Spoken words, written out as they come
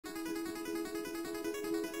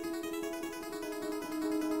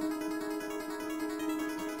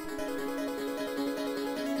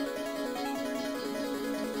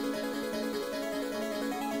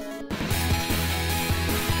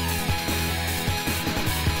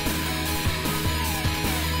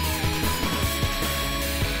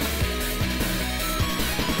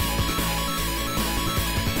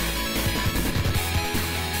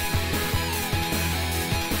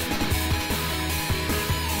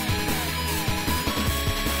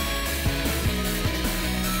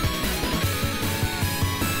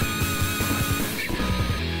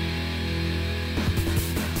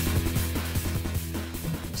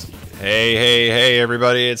Hey, hey, hey,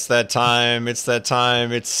 everybody. It's that time. It's that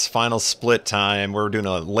time. It's final split time. We're doing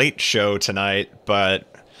a late show tonight, but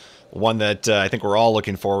one that I think we're all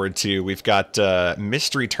looking forward to. We've got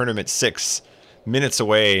Mystery Tournament 6 minutes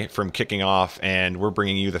away from kicking off, and we're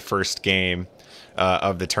bringing you the first game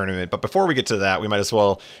of the tournament. But before we get to that, we might as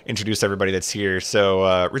well introduce everybody that's here.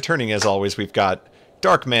 So returning as always, we've got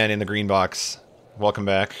Darkman in the green box. Welcome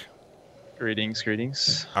back. Greetings,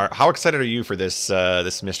 greetings. How excited are you for this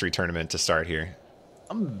this mystery tournament to start here?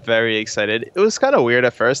 I'm very excited. It was kind of weird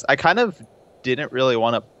at first. I kind of didn't really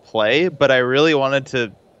want to play, but I really wanted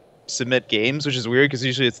to submit games, which is weird because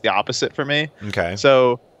usually it's the opposite for me. Okay.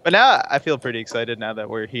 But now I feel pretty excited now that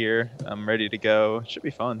we're here. I'm ready to go. It should be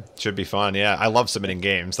fun. Should be fun, yeah. I love submitting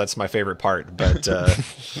games. That's my favorite part, but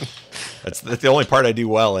that's the only part I do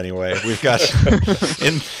well anyway. We've got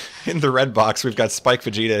in the red box, we've got Spike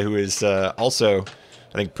Vegeta, who is also,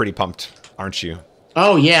 I think, pretty pumped, aren't you?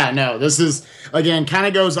 Oh yeah, no. This is again kind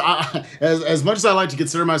of goes as much as I like to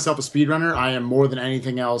consider myself a speedrunner. I am more than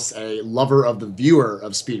anything else a lover of the viewer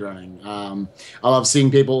of speedrunning. I love seeing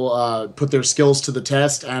people put their skills to the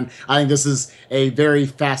test, and I think this is a very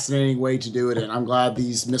fascinating way to do it. And I'm glad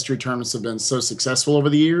these mystery tournaments have been so successful over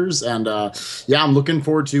the years. And yeah, I'm looking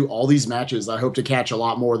forward to all these matches. I hope to catch a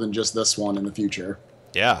lot more than just this one in the future.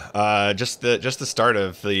 Yeah, just the start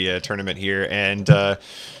of the tournament here, and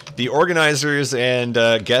the organizers and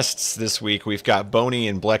guests this week, we've got Boney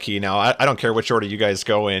and Blecky. Now, I don't care which order you guys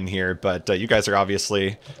go in here, but you guys are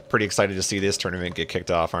obviously pretty excited to see this tournament get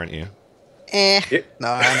kicked off, aren't you? No,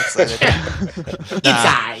 I'm excited.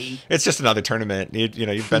 It's just another tournament. You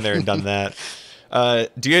know, you've been there and done that.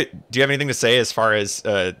 Do you have anything to say as far as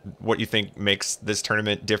what you think makes this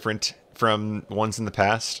tournament different from ones in the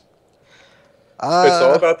past? It's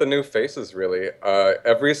all about the new faces, really.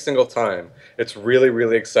 Every single time, it's really,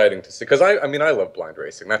 really exciting to see. Because I mean, I love blind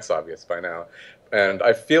racing. That's obvious by now, and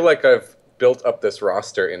I feel like I've built up this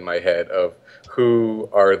roster in my head of who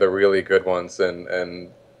are the really good ones and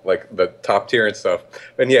like the top tier and stuff.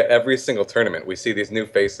 And yet, every single tournament, we see these new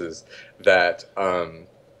faces that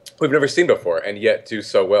we've never seen before, and yet do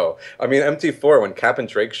so well. I mean, MT4, when Cap and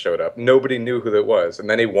Drake showed up, nobody knew who it was, and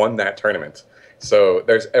then he won that tournament. So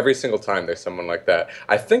there's every single time there's someone like that.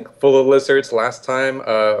 I think Full of Lizards last time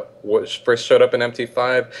first showed up in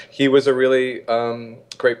MT5. He was a really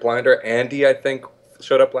great blinder. Andy, I think,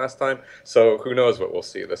 showed up last time. So who knows what we'll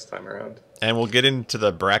see this time around. And we'll get into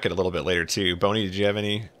the bracket a little bit later too. Boney, did you have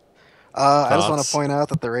any I just want to point out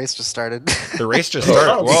that the race just started. The race just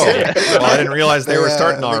started? Whoa. Well, I didn't realize they were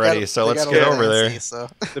starting already, so let's get over there. So.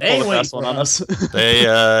 They pulled a fast one on us.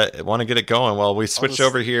 They want to get it going. Well, we switch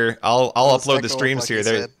over here. I'll upload the streams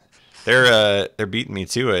here. They're beating me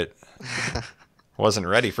to it. Wasn't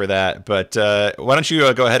ready for that, but why don't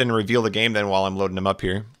you go ahead and reveal the game then while I'm loading them up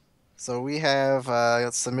here. So we have a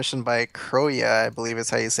submission by Kroya, I believe is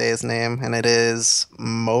how you say his name, and it is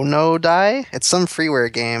Monodai. It's some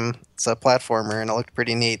freeware game. It's a platformer, and it looked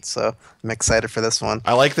pretty neat, so I'm excited for this one.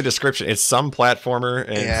 I like the description. It's some platformer,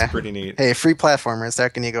 and it's pretty neat. Hey, free platformers. How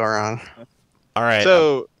can you go wrong? All right.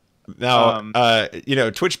 So now, you know,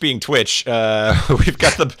 Twitch being Twitch, we've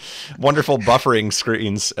got the wonderful buffering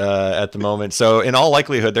screens at the moment. So in all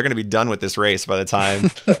likelihood, they're going to be done with this race by the time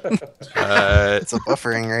it's a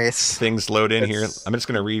buffering race. Things load in here. I'm just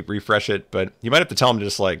going to refresh it, but you might have to tell them to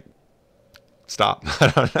just like stop. I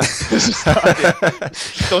don't know.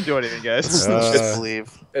 Don't do anything, guys. Just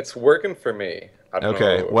leave. It's working for me. I don't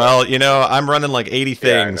know. Well, you know, I'm running like 80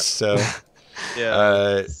 things, so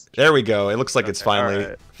Yeah. there we go. It looks like it's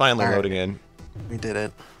finally loading in. We did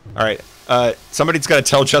it. All right. Somebody's got to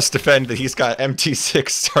tell Just Defend that he's got MT6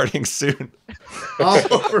 starting soon.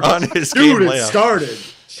 On his game Dude, it layout. started.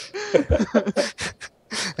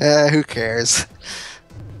 Who cares?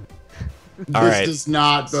 All This right. does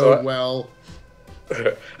not bode well.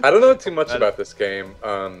 I don't know too much about this game.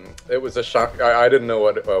 It was a shock. I didn't know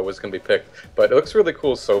what was going to be picked, but it looks really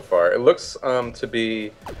cool so far. It looks to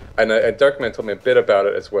be, and Darkman told me a bit about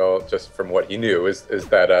it as well, just from what he knew, is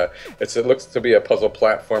that it looks to be a puzzle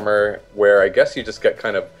platformer where I guess you just get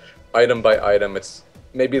kind of item by item.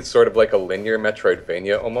 Maybe it's sort of like a linear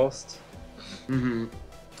Metroidvania almost. Mm-hmm.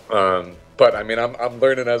 But I mean, I'm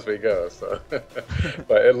learning as we go. So,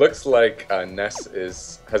 but it looks like Ness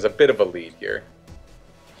has a bit of a lead here.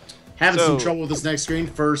 Having some trouble with this next screen.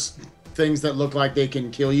 First, things that look like they can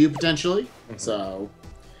kill you potentially. So,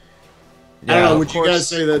 I don't know. Would you guys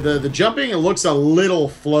say that the jumping, it looks a little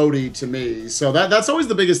floaty to me? So that's always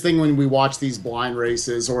the biggest thing when we watch these blind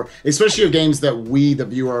races, or especially of games that we, the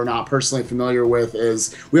viewer, are not personally familiar with.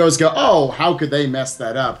 Is we always go, "Oh, how could they mess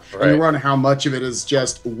that up?" Right. And you run how much of it is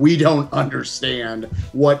just we don't understand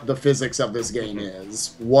what the physics of this game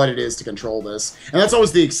is, what it is to control this, and that's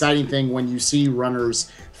always the exciting thing when you see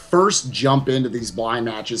runners first jump into these blind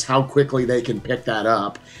matches, how quickly they can pick that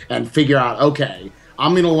up and figure out, okay,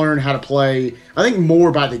 I'm going to learn how to play, I think,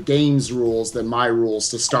 more by the game's rules than my rules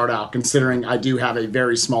to start out, considering I do have a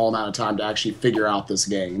very small amount of time to actually figure out this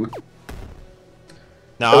game.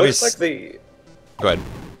 Now, obviously, go ahead.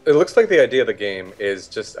 It looks like the idea of the game is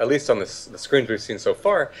just, at least on the screens we've seen so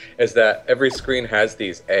far, is that every screen has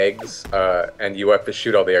these eggs, and you have to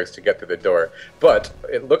shoot all the eggs to get through the door. But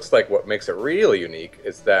it looks like what makes it really unique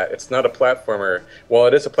is that it's not a platformer. Well,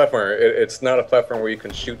 it is a platformer. It's not a platform where you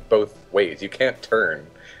can shoot both ways. You can't turn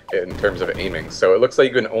in terms of aiming. So it looks like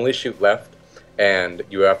you can only shoot left, and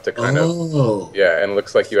you have to kind of... Yeah, and it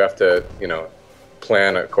looks like you have to,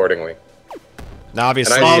 plan accordingly. Now,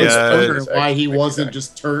 obviously, I was wondering why he wasn't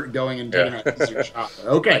just going and taking that easier shot.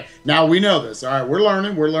 Okay, now we know this. All right, we're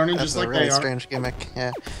learning. We're learning That's just like really they are. Strange gimmick.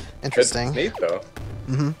 Yeah, interesting. It's neat though.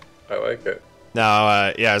 I like it. Now,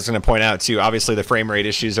 I was going to point out too. Obviously, the frame rate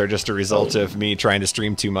issues are just a result of me trying to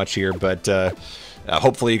stream too much here. But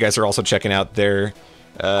hopefully, you guys are also checking out their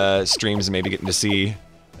streams and maybe getting to see,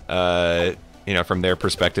 from their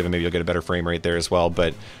perspective, and maybe you'll get a better frame rate there as well.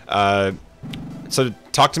 But so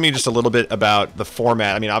talk to me just a little bit about the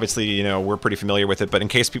format. I mean, obviously, we're pretty familiar with it, but in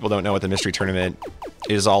case people don't know what the Mystery Tournament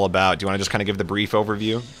is all about, do you want to just kind of give the brief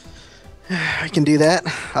overview? I can do that.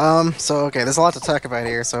 Okay, there's a lot to talk about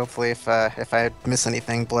here, so hopefully if I miss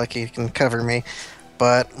anything, Blecky can cover me.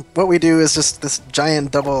 But what we do is just this giant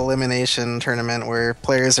double elimination tournament where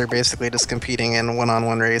players are basically just competing in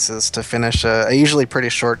one-on-one races to finish a usually pretty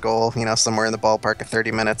short goal, somewhere in the ballpark of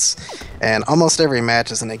 30 minutes. And almost every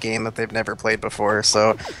match is in a game that they've never played before,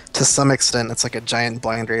 so to some extent it's like a giant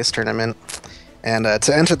blind race tournament. And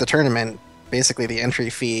to enter the tournament, basically the entry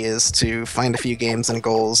fee is to find a few games and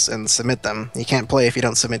goals and submit them. You can't play if you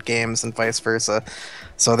don't submit games and vice versa.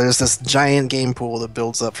 So there's this giant game pool that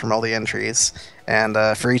builds up from all the entries. And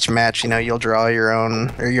for each match, you'll draw your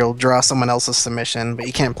own, or you'll draw someone else's submission, but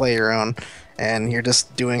you can't play your own. And you're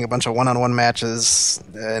just doing a bunch of one-on-one matches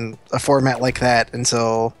in a format like that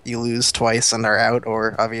until you lose twice and are out,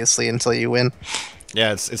 or obviously until you win.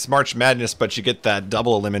 Yeah, it's March Madness, but you get that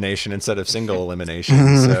double elimination instead of single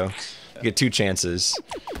elimination. So you get 2 chances.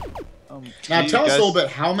 Now tell us a little bit,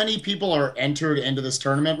 how many people are entered into this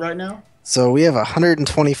tournament right now? So we have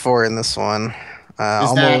 124 in this one.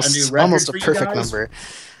 Almost a perfect number.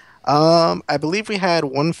 I believe we had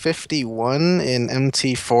 151 in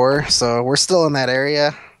MT4, so we're still in that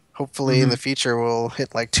area. Hopefully in the future we'll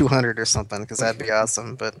hit like 200 or something, because that'd be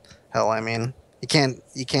awesome. But hell, I mean, you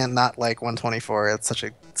can't not like 124. It's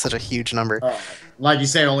such a huge number. Like you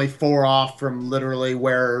say, only 4 off from literally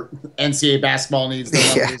where NCAA basketball needs the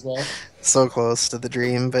number as well. So close to the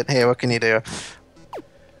dream, but hey, what can you do?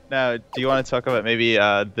 Now, do you want to talk about maybe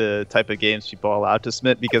the type of games people are allowed to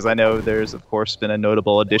submit? Because I know there's, of course, been a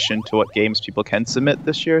notable addition to what games people can submit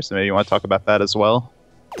this year, so maybe you want to talk about that as well?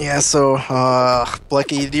 Yeah, so,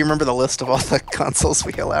 Blecky, do you remember the list of all the consoles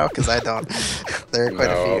we allow? Because I don't. There are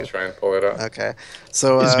quite a few. I'll try and pull it up. Okay.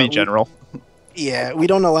 So, just be general. We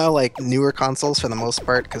don't allow, newer consoles for the most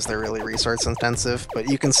part, because they're really resource intensive, but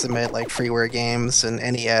you can submit, freeware games and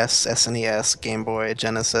NES, SNES, Game Boy,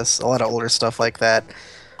 Genesis, a lot of older stuff like that.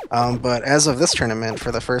 But as of this tournament,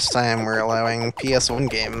 for the first time, we're allowing PS1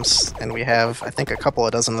 games, and we have, I think, a couple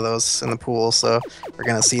of dozen of those in the pool, so we're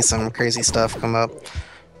going to see some crazy stuff come up.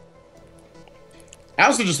 I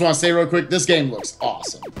also just want to say real quick, this game looks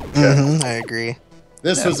awesome. I agree.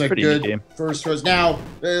 This was a good first choice. Now,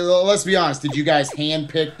 let's be honest. Did you guys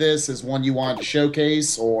handpick this as one you wanted to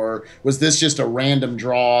showcase, or was this just a random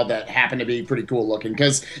draw that happened to be pretty cool looking?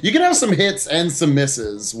 Because you can have some hits and some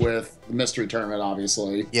misses with the Mystery Tournament,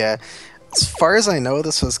 obviously. Yeah. As far as I know,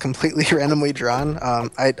 this was completely randomly drawn.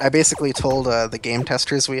 I basically told the game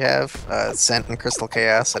testers we have, Scent and Crystal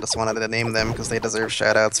Chaos, I just wanted to name them because they deserve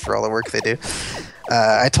shout-outs for all the work they do.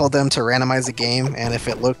 I told them to randomize a game, and if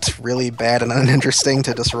it looked really bad and uninteresting,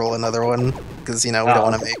 to just roll another one, because, we don't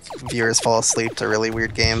want to make viewers fall asleep to really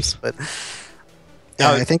weird games, but...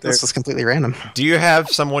 Yeah, I think this was completely random. Do you have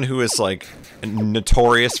someone who is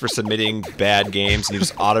notorious for submitting bad games and you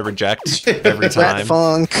just auto-reject every time? Rat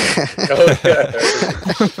Funk.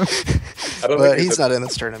 But he's not in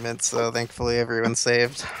this tournament, so thankfully everyone's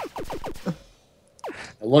saved.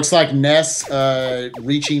 It looks like Ness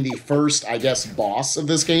reaching the first, I guess, boss of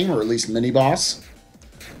this game, or at least mini-boss.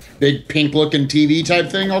 Big pink-looking TV type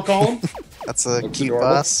thing, I'll call him. That's a Looks cute adorable.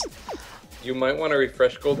 boss. You might want to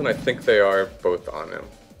refresh Golden. I think they are both on him.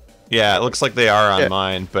 Yeah, it looks like they are on Yeah.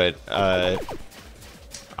 mine, but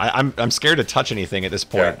I'm scared to touch anything at this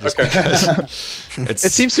point. Yeah, Just okay. because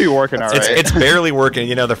It seems to be working all right. it's barely working.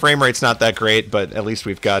 You know, the frame rate's not that great, but at least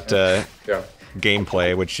we've got Yeah.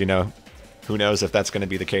 gameplay, which, you know, who knows if that's going to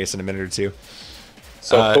be the case in a minute or two.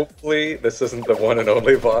 So hopefully this isn't the one and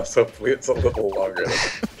only boss. Hopefully it's a little longer.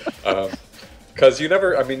 Because you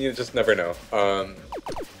never, I mean, you just never know.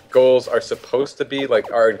 Goals are supposed to be,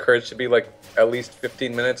 like, are encouraged to be, like, at least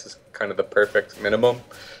 15 minutes is kind of the perfect minimum.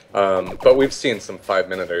 But we've seen some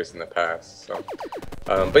 5-minuters in the past. So.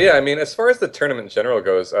 But yeah, I mean, as far as the tournament in general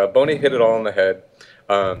goes, Boney hit it all on the head.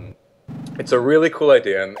 It's a really cool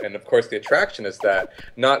idea, and of course the attraction is that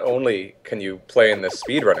not only can you play in this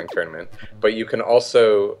speedrunning tournament, but you can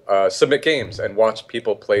also submit games and watch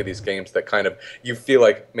people play these games that kind of you feel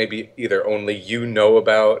like maybe either only you know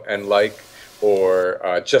about and like,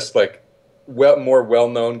 or just like more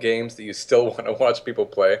well-known games that you still want to watch people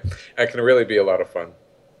play, and it can really be a lot of fun.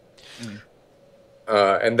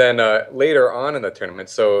 And then later on in the tournament,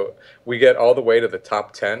 so we get all the way to the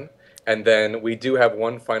top 10. And then we do have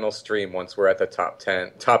one final stream once we're at the top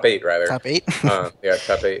 8 rather. Top 8? Yeah,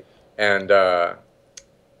 top 8.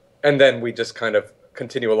 And then we just kind of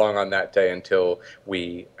continue along on that day until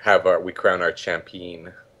we crown our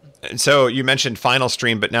champion. And so you mentioned final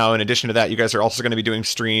stream, but now in addition to that, you guys are also going to be doing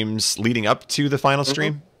streams leading up to the final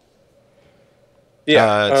stream?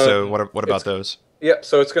 Yeah. So what about those? Yeah,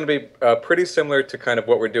 so it's going to be pretty similar to kind of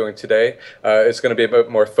what we're doing today. It's going to be a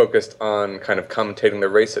bit more focused on kind of commentating the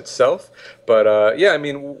race itself. But yeah, I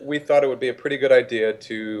mean, we thought it would be a pretty good idea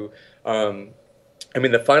to... I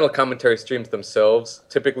mean, the final commentary streams themselves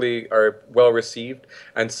typically are well received.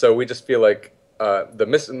 And so we just feel like the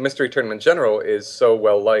Mystery Tournament in general is so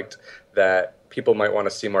well liked that people might want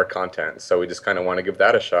to see more content. So we just kind of want to give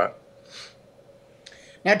that a shot.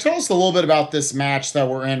 Now, tell us a little bit about this match that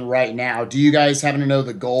we're in right now. Do you guys happen to know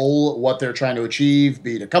the goal, what they're trying to achieve,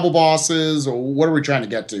 beat a couple bosses, or what are we trying to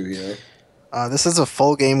get to here? This is a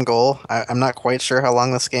full game goal. I'm not quite sure how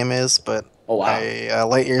long this game is, but Oh, wow.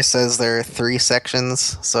 Lightyear says there are 3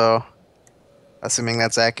 sections, so assuming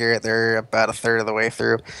that's accurate, they're about a third of the way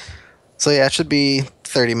through. So yeah, it should be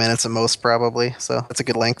 30 minutes at most, probably, so that's a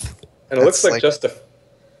good length. And it looks like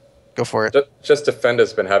Go for it. Just Defend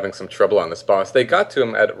has been having some trouble on this boss. They got to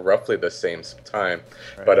him at roughly the same time,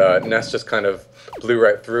 but Ness just kind of blew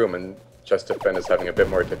right through him, and Just Defend is having a bit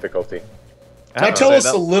more difficulty. Now, tell us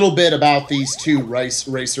a little bit about these two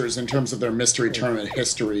racers in terms of their Mystery Tournament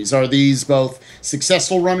histories. Are these both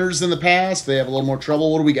successful runners in the past? They have a little more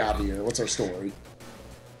trouble? What do we got here? What's our story?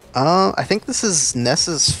 I think this is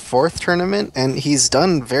Ness's 4th tournament, and he's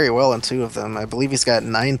done very well in 2 of them. I believe he's got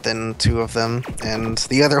 9th in 2 of them, and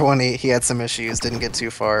the other one he had some issues, didn't get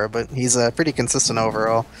too far, but he's pretty consistent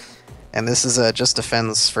overall. And this is Just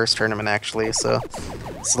Defend's 1st tournament, actually, so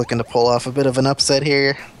he's looking to pull off a bit of an upset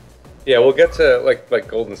here. Yeah, we'll get to, like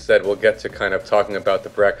Golden said, we'll get to kind of talking about the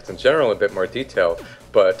brackets in general in a bit more detail.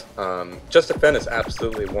 But Just Defend is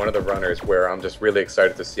absolutely one of the runners where I'm just really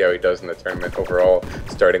excited to see how he does in the tournament overall,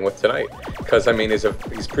 starting with tonight. Because, I mean, he's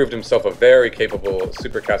proved himself a very capable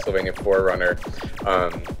Super Castlevania 4 runner.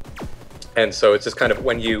 And so it's just kind of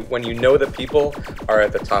when you know that people are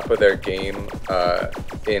at the top of their game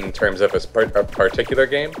in terms of a particular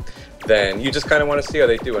game, then you just kind of want to see how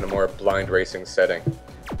they do in a more blind racing setting.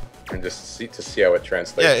 And just see how it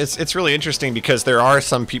translates. Yeah, it's really interesting because there are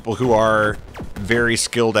some people who are very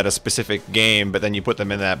skilled at a specific game, but then you put them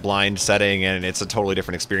in that blind setting and it's a totally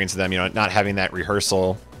different experience to them. You know, not having that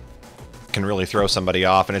rehearsal can really throw somebody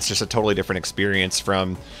off, and it's just a totally different experience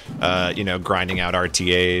from, you know, grinding out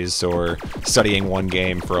RTAs or studying one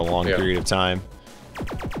game for a long period of time.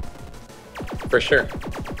 For sure.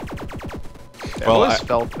 I always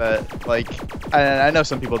felt that, like, I know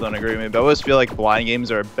some people don't agree with me, but I always feel like blind games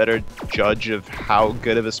are a better judge of how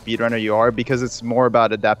good of a speedrunner you are because it's more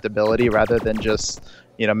about adaptability rather than just,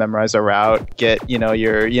 you know, memorize a route, get, you know,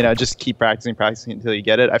 just keep practicing until you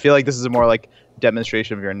get it. I feel like this is a more like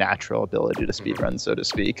demonstration of your natural ability to speedrun, so to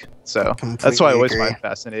speak. So that's why I always find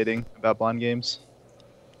fascinating about blind games.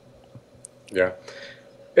 Yeah.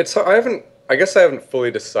 I guess I haven't fully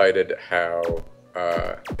decided how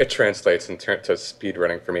it translates to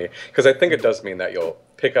speedrunning for me, because I think it does mean that you'll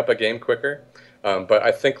pick up a game quicker, but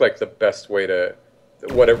I think like the best way to,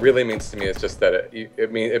 what it really means to me is just that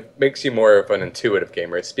it makes you more of an intuitive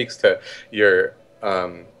gamer. It speaks to your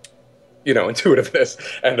intuitiveness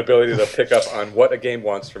and ability to pick up on what a game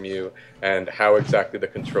wants from you and how exactly the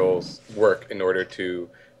controls work in order to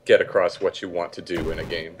get across what you want to do in a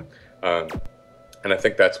game. And I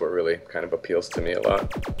think that's what really kind of appeals to me a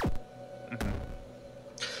lot.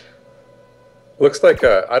 Looks like,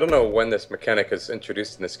 I don't know when this mechanic is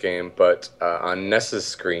introduced in this game, but on Ness's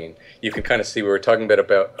screen, you can kind of see, we were talking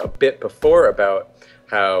a bit before about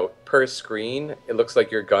how per screen, it looks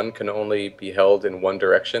like your gun can only be held in one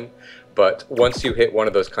direction. But once you hit one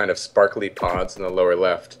of those kind of sparkly pods in the lower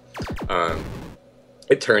left,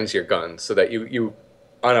 it turns your gun so that you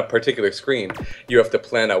on a particular screen, you have to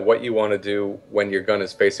plan out what you want to do when your gun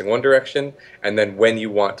is facing one direction, and then when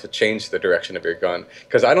you want to change the direction of your gun.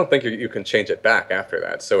 Because I don't think you can change it back after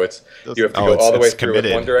that. So you have to go all the way through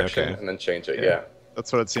with one direction and then change it. Yeah,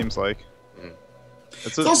 that's what it seems like.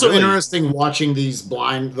 It's also really interesting watching these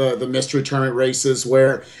the mystery tournament races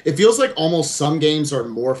where it feels like almost some games are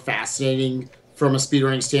more fascinating from a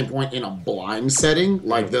speedrunning standpoint in a blind setting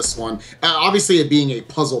like this one. Obviously, it being a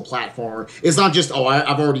puzzle platformer, it's not just,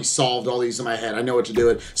 I've already solved all these in my head, I know what to do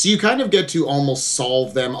it. So you kind of get to almost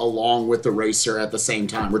solve them along with the racer at the same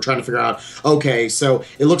time. We're trying to figure out, okay, so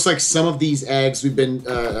it looks like some of these eggs, we've been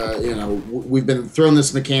thrown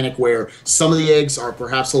this mechanic where some of the eggs are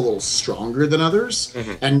perhaps a little stronger than others,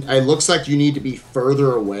 and it looks like you need to be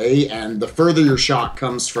further away, and the further your shot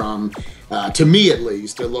comes from, to me at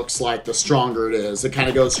least, it looks like the stronger it is. It kind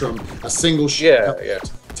of goes from a single pellet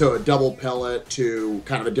to a double pellet to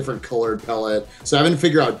kind of a different colored pellet. So having to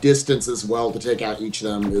figure out distance as well to take out each of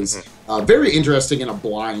them is very interesting in a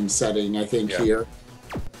blind setting, I think, here.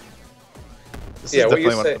 This is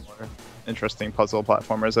definitely one of the more interesting puzzle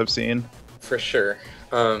platformers I've seen. For sure.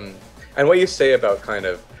 And what you say about kind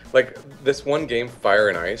of, like, this one game, Fire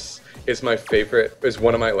and Ice, is my favorite, is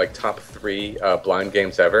one of my, like, top 3 blind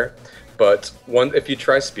games ever. But if you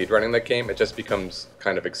try speedrunning that game, it just becomes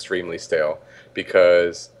kind of extremely stale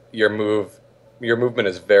because your movement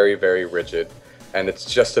is very, very rigid, and it's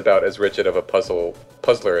just about as rigid of a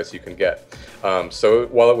puzzler as you can get. So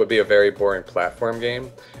while it would be a very boring platform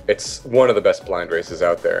game, it's one of the best blind races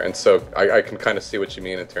out there. And so I can kind of see what you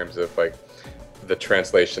mean in terms of like the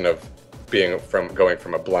translation of going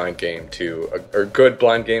from a blind game to a good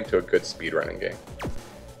blind game to a good speedrunning game.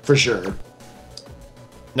 For sure.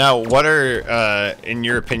 Now, what are, in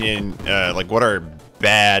your opinion, what are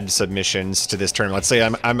bad submissions to this tournament? Let's say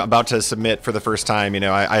I'm about to submit for the first time.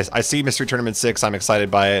 I see Mystery Tournament 6, I'm excited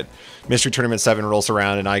by it. Mystery Tournament 7 rolls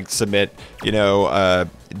around, and I submit,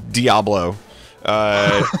 Diablo. Is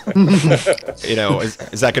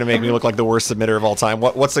that going to make me look like the worst submitter of all time?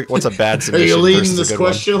 What's a bad submission? Are you leading this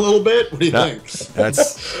question a little bit? What do you think?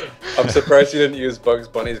 I'm surprised you didn't use Bugs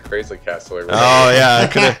Bunny's Crazy Castle. Oh yeah,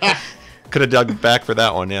 I could have dug back for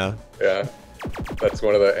that one. Yeah. Yeah, that's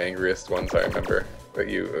one of the angriest ones I remember. That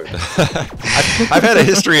you. I've had a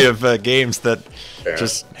history of games that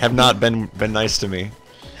just have not been nice to me.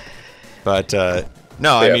 But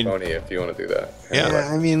no, I mean, Pony, if you want to do that. Yeah,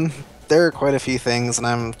 I mean, there are quite a few things, and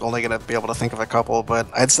I'm only gonna be able to think of a couple. But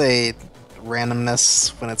I'd say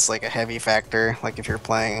randomness when it's like a heavy factor. Like if you're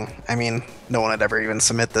playing, I mean, no one would ever even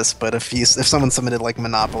submit this, but if someone submitted like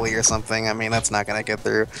Monopoly or something, I mean, that's not gonna get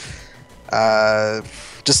through.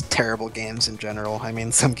 Just terrible games in general. I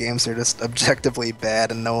mean, some games are just objectively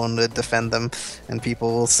bad and no one would defend them, and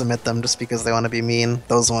people will submit them just because they want to be mean.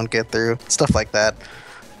 Those won't get through. Stuff like that.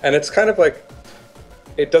 And it's kind of like,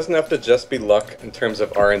 it doesn't have to just be luck in terms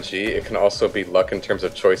of RNG, it can also be luck in terms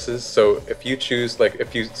of choices. So if you choose, like,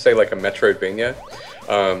 if you say like a Metroidvania,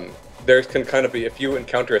 there can kind of be, if you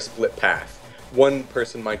encounter a split path, one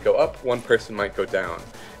person might go up, one person might go down,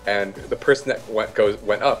 and the person that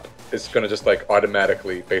went up is going to just like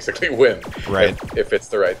automatically basically win, right? If it's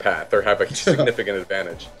the right path or have a significant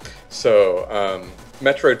advantage. So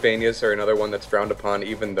Metroidvanias are another one that's frowned upon,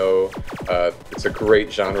 even though it's a great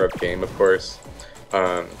genre of game, of course.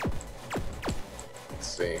 Let's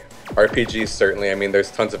see. RPGs, certainly. I mean, there's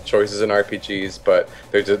tons of choices in RPGs, but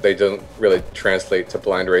they don't really translate to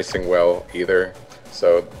blind racing well either.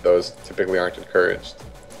 So those typically aren't encouraged.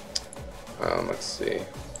 Let's see.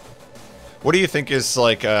 What do you think is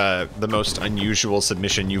like the most unusual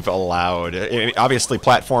submission you've allowed? I mean, obviously,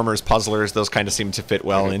 platformers, puzzlers, those kind of seem to fit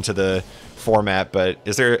well into the format. But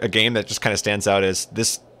is there a game that just kind of stands out as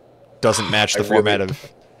this doesn't match the format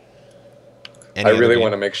of? I really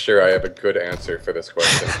want to make sure I have a good answer for this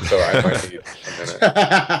question, so I might need a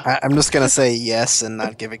minute. I'm just gonna say yes and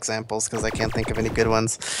not give examples because I can't think of any good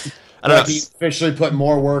ones. I don't know. He officially put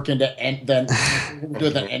more work into than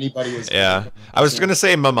anybody has. Yeah, I was gonna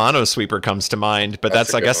say Mamano Sweeper comes to mind, but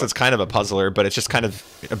that's I guess it's kind of a puzzler, but it's just kind of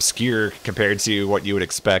obscure compared to what you would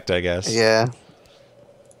expect, I guess. Yeah.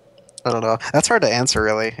 I don't know. That's hard to answer,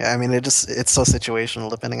 really. I mean, it's so situational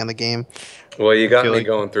depending on the game. Well, you got me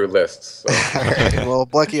going through lists. So. All right. Well,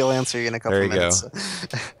 Blucky will answer you in a couple minutes.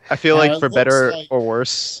 I feel like for better or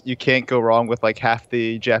worse, you can't go wrong with like half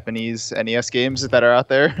the Japanese NES games that are out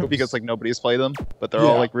there because like nobody's played them, but they're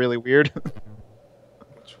all like really weird.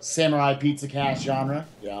 Samurai Pizza Cast genre.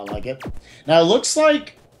 Yeah, I like it. Now it looks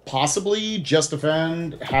like possibly Just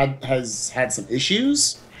Defend has had some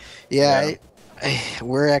issues. Yeah.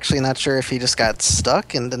 We're actually not sure if he just got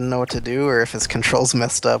stuck and didn't know what to do, or if his controls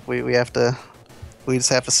messed up. We just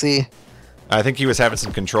have to see. I think he was having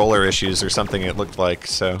some controller issues or something. It looked like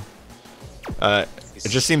so. It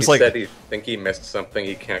just seems like he think he missed something.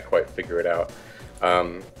 He can't quite figure it out.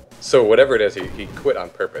 So whatever it is, he quit on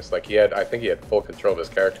purpose. Like I think he had full control of his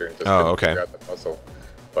character and just couldn't figure out the puzzle.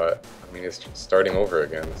 But I mean, it's starting over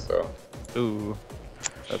again. So. Ooh,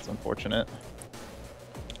 that's unfortunate.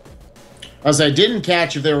 I didn't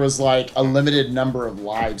catch if there was like a limited number of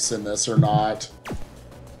lives in this or not.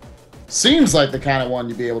 Seems like the kind of one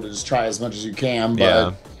you'd be able to just try as much as you can,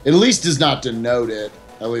 but it at least does not denote it,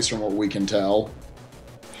 at least from what we can tell.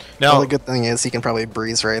 Now, the good thing is he can probably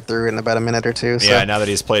breeze right through in about a minute or two. So. Yeah, now that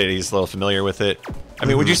he's played it, he's a little familiar with it. I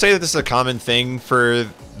mean, would you say that this is a common thing for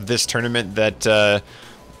this tournament, that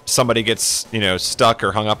somebody gets, stuck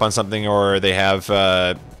or hung up on something, or they have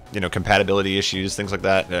compatibility issues, things like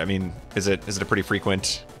that? I mean, is it a pretty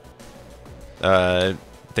frequent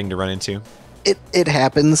thing to run into? It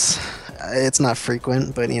happens. It's not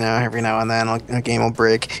frequent, but every now and then a game will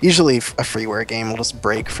break. Usually a freeware game will just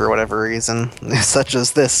break for whatever reason, such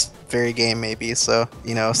as this very game maybe. So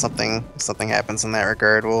something happens in that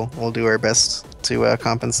regard, we'll do our best to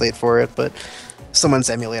compensate for it. But if someone's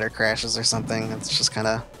emulator crashes or something, it's just kind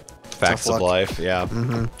of facts of life. Yeah.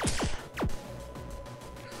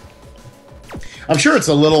 I'm sure it's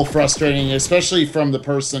a little frustrating, especially from the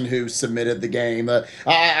person who submitted the game.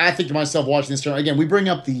 I think to myself watching this tournament, again, we bring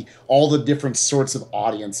up all the different sorts of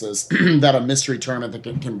audiences that a mystery tournament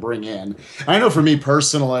can bring in. I know for me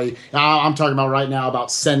personally, I'm talking about right now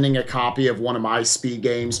about sending a copy of one of my speed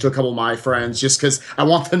games to a couple of my friends just because I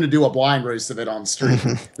want them to do a blind race of it on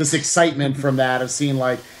stream. This excitement from that of seeing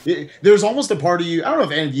there's almost a part of you, I don't know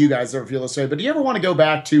if any of you guys ever feel this way, but do you ever want to go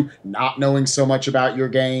back to not knowing so much about your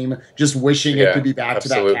game, just wishing it could be back to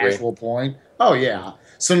that casual point? Oh, yeah.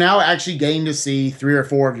 So now actually getting to see 3 or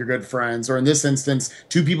 4 of your good friends, or in this instance,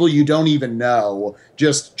 2 people you don't even know,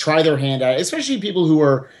 just try their hand at it, especially people who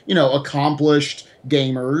are, accomplished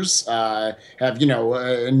gamers, have,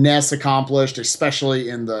 NES accomplished, especially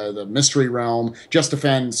in the mystery realm, Just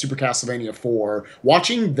Defend, Super Castlevania 4,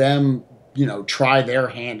 watching them try their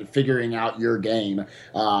hand at figuring out your game,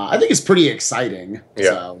 I think it's pretty exciting. Yeah.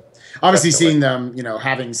 So obviously seeing them,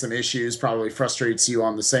 having some issues probably frustrates you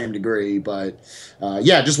on the same degree. But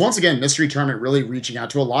just once again, Mystery Tournament really reaching out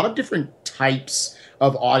to a lot of different types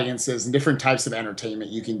of audiences and different types of entertainment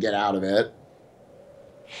you can get out of it.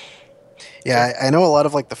 Yeah, I know a lot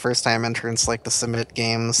of the first-time entrants like to submit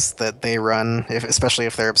games that they run, especially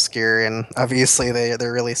if they're obscure, and obviously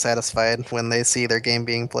they're really satisfied when they see their game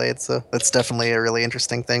being played. So that's definitely a really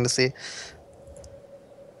interesting thing to see.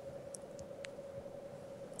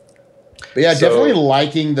 But yeah, definitely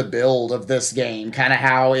liking the build of this game, kind of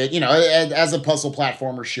how it, as a puzzle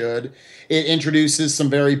platformer should. It introduces some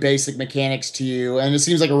very basic mechanics to you, and it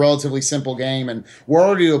seems like a relatively simple game. And we're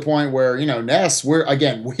already to a point where, Ness, we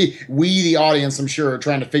the audience, I'm sure, are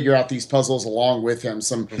trying to figure out these puzzles along with him.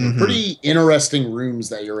 Some pretty interesting rooms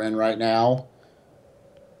that you're in right now.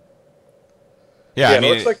 Yeah, it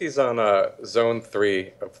looks like he's on zone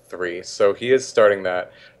 3 of 3, so he is starting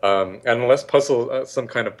that. And unless some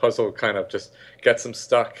kind of puzzle kind of just gets him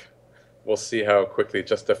stuck, we'll see how quickly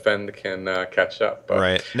Just Defend can catch up. But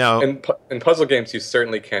right. Now, in puzzle games, you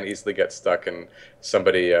certainly can easily get stuck, and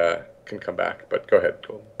somebody can come back. But go ahead,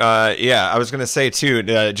 Cole. I was going to say, too,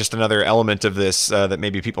 just another element of this that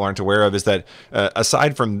maybe people aren't aware of is that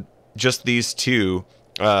aside from just these 2...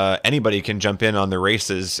 anybody can jump in on the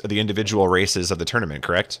individual races of the tournament,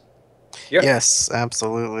 correct? Yep. Yes,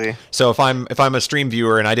 absolutely. So if I'm a stream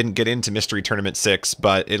viewer and I didn't get into Mystery Tournament 6,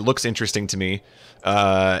 but it looks interesting to me,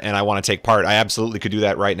 and I want to take part, I absolutely could do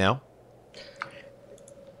that right now.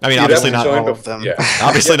 I mean, obviously not all of them. Yeah.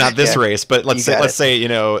 Obviously not this race, but let's say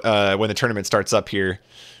when the tournament starts up here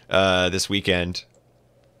this weekend.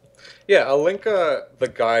 Yeah, I'll link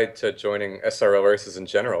the guide to joining SRL races in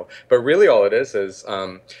general. But really all it is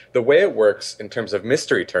the way it works in terms of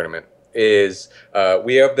Mystery Tournament is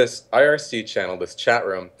we have this IRC channel, this chat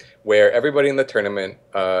room, where everybody in the tournament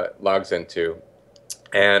logs into.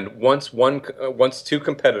 And once two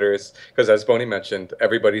competitors, because as Boney mentioned,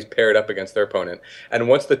 everybody's paired up against their opponent, and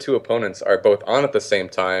once the two opponents are both on at the same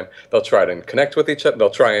time, they'll try to connect with each other. They'll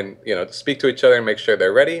try and speak to each other and make sure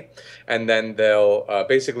they're ready, and then they'll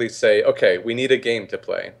basically say, "Okay, we need a game to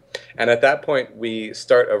play." And at that point, we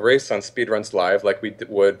start a race on Speedruns Live, like we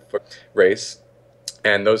would for race,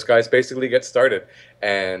 and those guys basically get started,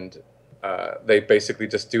 and they basically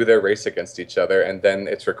just do their race against each other, and then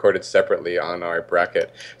it's recorded separately on our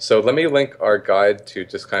bracket. So let me link our guide to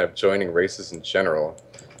just kind of joining races in general.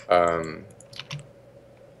 Let me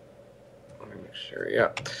make sure,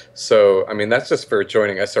 yeah. So, I mean, that's just for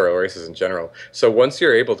joining SRL races in general. So once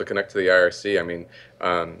you're able to connect to the IRC, I mean,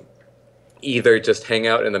 either just hang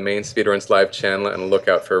out in the main Speedruns Live channel and look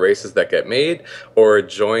out for races that get made, or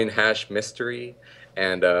join #mystery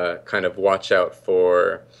and kind of watch out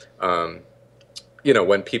for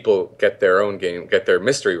when people get their own game, get their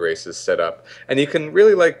mystery races set up. And you can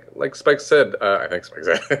really, like Spike said, I think Spike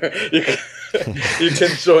said, you can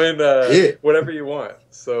join whatever you want.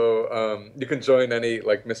 So you can join any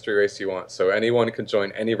mystery race you want. So anyone can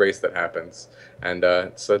join any race that happens, and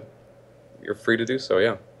so you're free to do so.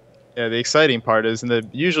 Yeah. Yeah, the exciting part is,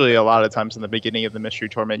 usually a lot of times in the beginning of the mystery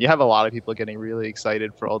tournament, you have a lot of people getting really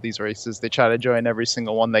excited for all these races. They try to join every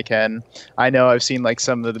single one they can. I know I've seen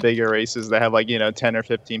some of the bigger races that have 10 or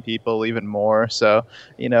 15 people, even more. So,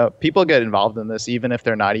 people get involved in this even if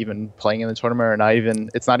they're not even playing in the tournament, or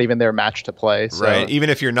it's not even their match to play. So. Right. Even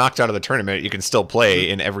if you're knocked out of the tournament, you can still play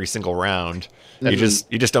in every single round. You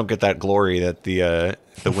just don't get that glory that the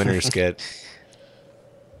winners get.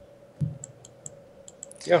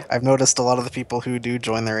 Yeah, I've noticed a lot of the people who do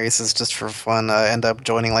join the races just for fun end up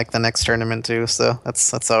joining the next tournament too. So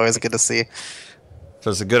that's always good to see.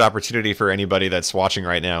 So it's a good opportunity for anybody that's watching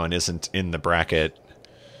right now and isn't in the bracket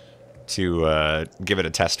to give it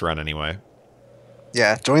a test run anyway.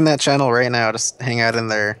 Yeah, join that channel right now. Just hang out in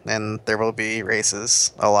there, and there will be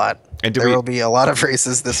races a lot. And there will be a lot of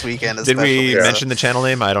races this weekend. Did we mention the channel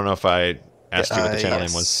name? I don't know if I asked you what the channel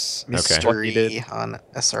name was. Mystery on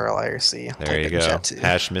SRL IRC. There you go.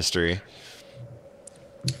 #mystery.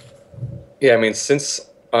 Yeah, I mean, since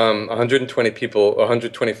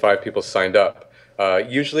 125 people signed up,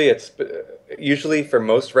 usually for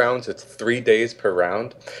most rounds it's 3 days per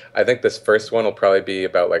round. I think this first one will probably be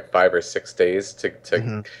about 5 or 6 days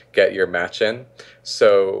to get your match in.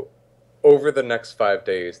 So over the next 5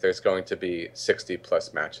 days, there's going to be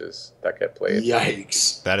 60+ matches that get played.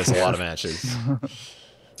 Yikes. That is a lot of matches.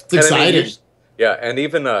 It's exciting. And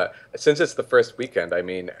even since it's the first weekend, I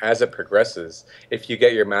mean, as it progresses, if you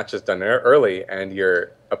get your matches done early and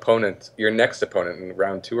your next opponent in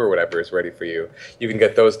round 2 or whatever is ready for you, you can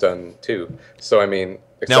get those done too. So, I mean,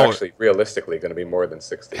 it's actually realistically going to be more than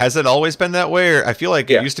 60. Has it always been that way? Or I feel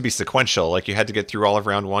like it used to be sequential, you had to get through all of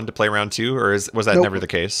round 1 to play round 2, or was that never the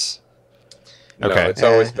case? Okay. No, it's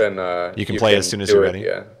always been... you can play as soon as you're ready?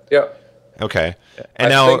 Yeah. Okay.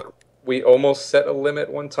 And I think we almost set a limit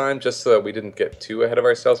one time just so that we didn't get too ahead of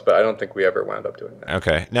ourselves, but I don't think we ever wound up doing that.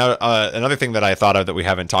 Okay. Now, another thing that I thought of that we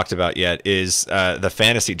haven't talked about yet is the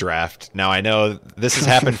fantasy draft. Now, I know this has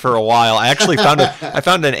happened for a while. I actually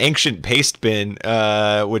found an ancient paste bin,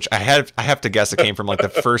 which I have to guess it came from the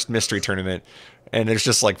first mystery tournament, and there's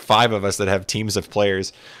just 5 of us that have teams of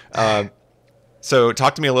players. So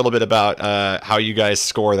talk to me a little bit about how you guys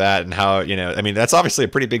score that, and how, I mean, that's obviously a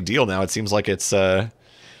pretty big deal now. It seems like it's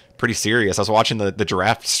pretty serious. I was watching the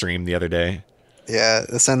draft stream the other day. Yeah,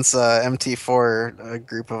 since MT4, a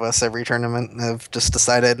group of us every tournament have just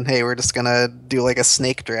decided, hey, we're just going to do a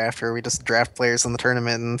snake draft where we just draft players in the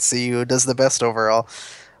tournament and see who does the best overall.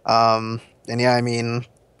 And yeah, I mean,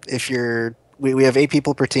 we have 8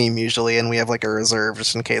 people per team usually, and we have a reserve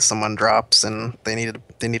just in case someone drops and they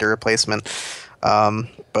need a replacement.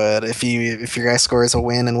 But if your guy scores a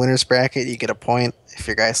win in winner's bracket, you get a point. If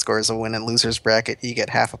your guy scores a win in loser's bracket, you get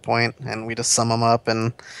half a point, and we just sum them up,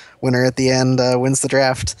 and winner at the end wins the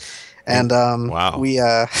draft. And wow. We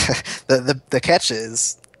the catch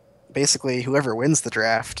is basically whoever wins the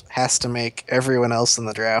draft has to make everyone else in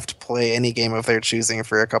the draft play any game of their choosing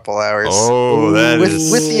for a couple hours. Oh, with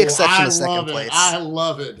the exception of second place. I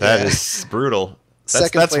love it. That is brutal.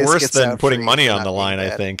 That's worse than putting money on the line, I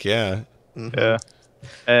think. Yeah. Mm-hmm. Yeah.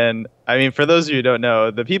 And I mean, for those of you who don't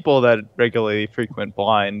know, the people that regularly frequent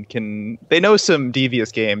Blind they know some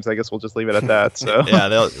devious games. I guess we'll just leave it at that. So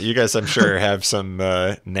yeah, you guys, I'm sure, have some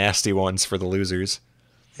nasty ones for the losers.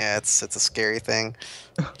 Yeah, it's a scary thing.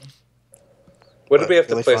 What did we have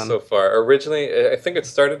to really play fun. so far? Originally, I think it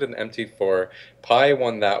started in MT4. Pi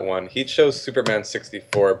won that one. He chose Superman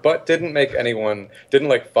 64, but didn't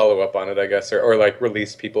like follow up on it, I guess, or like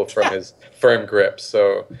release people from his firm grip.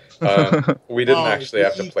 So we didn't actually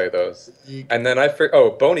have to play those. And then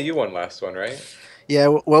Boney, you won last one, right?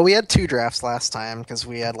 Yeah, well, we had 2 drafts last time because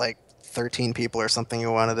we had like 13 people or something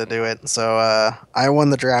who wanted to do it. So I won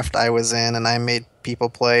the draft I was in, and I made people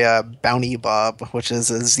play Bounty Bob, which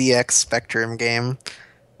is a ZX Spectrum game.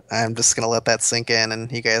 I'm just gonna let that sink in,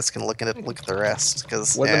 and you guys can look at the rest.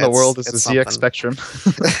 Because what in the world is the ZX Spectrum?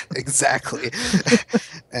 Exactly.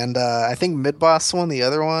 And I think Midboss won the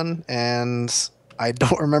other one, and I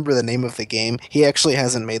don't remember the name of the game. He actually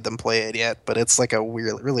hasn't made them play it yet, but it's like a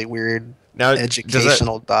really weird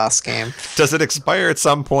educational DOS game. Does it expire at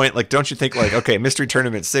some point? Like, don't you think, like, okay, Mystery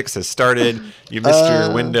Tournament 6 has started, you missed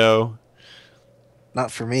your window? Not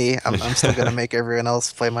for me. I'm still going to make everyone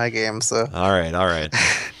else play my game, so... All right.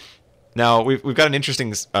 Now, we've got an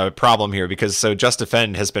interesting problem here, because Just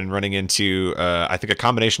Defend has been running into, I think, a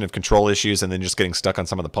combination of control issues and then just getting stuck on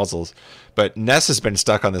some of the puzzles. But Ness has been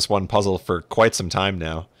stuck on this one puzzle for quite some time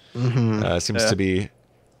now. Seems to be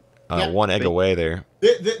one egg away there.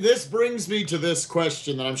 This brings me to this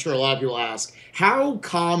question that I'm sure a lot of people ask. How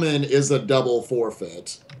common is a double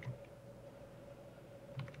forfeit?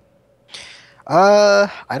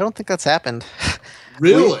 I don't think that's happened.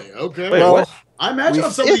 Really? Okay. Wait, what? I imagine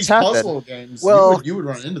on some of these puzzle games, you would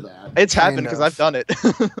run into that. It's happened because I've done it.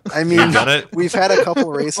 I mean, we've had a couple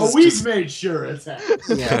races. We've made sure it's happened.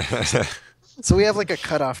 Yeah. So we have like a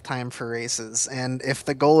cutoff time for races, and if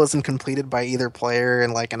the goal isn't completed by either player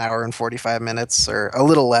in like an hour and 45 minutes or a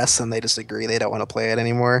little less, and they just agree they don't want to play it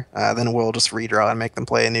anymore, then we'll just redraw and make them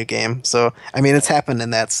play a new game. So, I mean, it's happened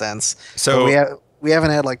in that sense. So we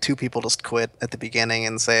haven't had like 2 people just quit at the beginning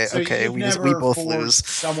and say, okay, we both lose.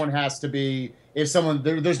 Someone has to be, if someone,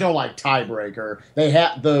 there's no like tiebreaker.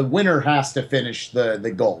 The winner has to finish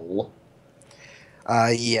the goal.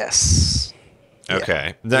 Yes.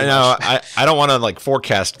 Okay. Yeah. Now, I don't want to like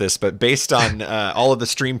forecast this, but based on all of the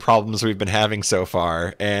stream problems we've been having so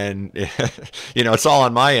far, and it's all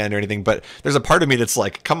on my end or anything, but there's a part of me that's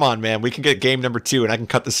like, come on, man, we can get game number 2, and I can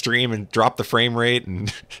cut the stream and drop the frame rate,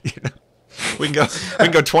 and we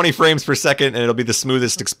can go 20 frames per second, and it'll be the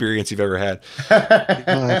smoothest experience you've ever had.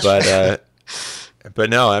 But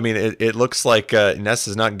no, I mean, it looks like Ness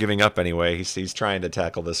is not giving up anyway. He's trying to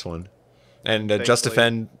tackle this one, and Just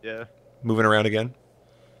Defend. Yeah. Moving around again.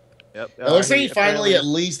 Yep. It looks like he finally, at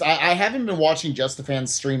least, I haven't been watching Just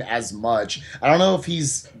Defend's stream as much. I don't know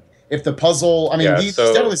if the puzzle, I mean, these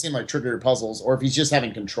definitely seem like trigger puzzles, or if he's just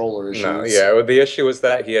having controller issues. No, yeah, the issue was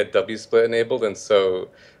that he had W-split enabled, and so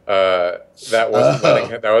that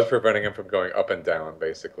was preventing him from going up and down,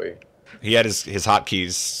 basically. He had his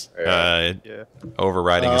hotkeys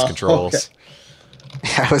overriding his controls. Okay.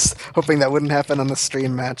 I was hoping that wouldn't happen on the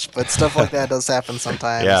stream match, but stuff like that does happen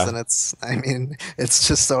sometimes, and it's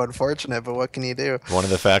just so unfortunate, but what can you do? One of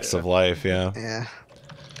the facts of life, Yeah.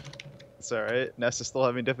 It's all right. Ness is still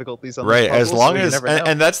having difficulties on right, puzzles, as long so as,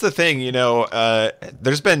 and that's the thing,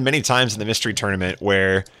 there's been many times in the Mystery Tournament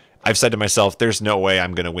where I've said to myself, there's no way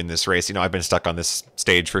I'm going to win this race. I've been stuck on this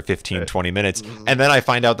stage for 15, 20 minutes. And then I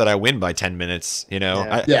find out that I win by 10 minutes. It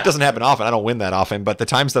doesn't happen often. I don't win that often. But the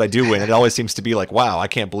times that I do win, it always seems to be like, wow, I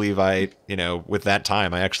can't believe with that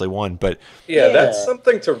time, I actually won. But that's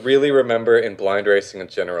something to really remember in blind racing in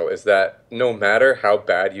general, is that no matter how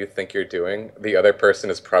bad you think you're doing, the other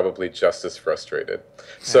person is probably just as frustrated.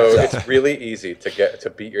 So it's really easy to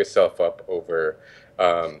beat yourself up over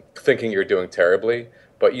thinking you're doing terribly.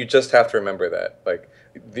 But you just have to remember that, like,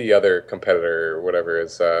 the other competitor or whatever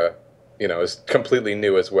is, is completely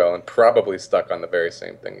new as well and probably stuck on the very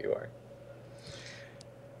same thing you are.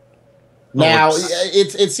 Now,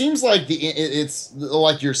 it seems like it's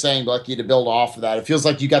like you're saying, Bucky, to build off of that. It feels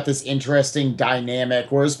like you got this interesting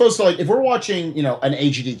dynamic where it's supposed to, like, if we're watching, an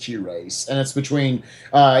AGDQ race and it's between,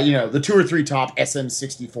 the 2 or 3 top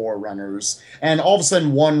SM64 runners, and all of a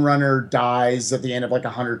sudden one runner dies at the end of like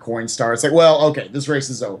 100 coin star. It's like, well, okay, this race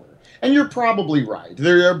is over. And you're probably right.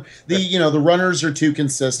 The runners are too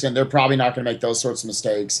consistent. They're probably not going to make those sorts of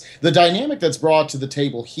mistakes. The dynamic that's brought to the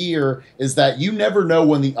table here is that you never know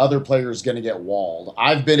when the other player is going to get walled.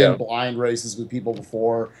 I've been in blind races with people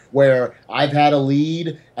before where I've had a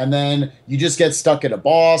lead, and then you just get stuck at a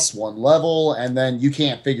boss, one level, and then you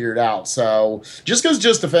can't figure it out. So just because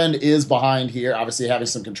Just Defend is behind here, obviously having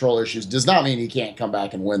some control issues, does not mean he can't come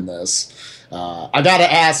back and win this. I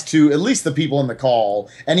gotta ask, to at least the people in the call,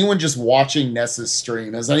 anyone just watching Ness's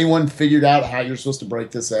stream, has anyone figured out how you're supposed to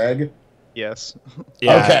break this egg? Yes.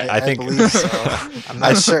 Yeah, Okay. I think. believe so. I'm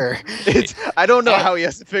not sure. I don't know how he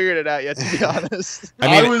hasn't figured it out yet, to be honest.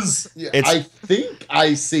 I think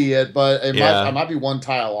I see it, but I might be one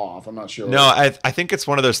tile off. I'm not sure. No, I think it's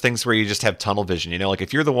one of those things where you just have tunnel vision. You know, like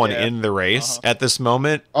if you're the one in the race at this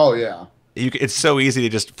moment. Oh yeah. It's so easy to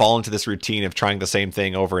just fall into this routine of trying the same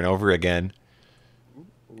thing over and over again.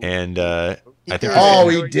 And I think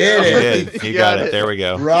he did it. He got it. There we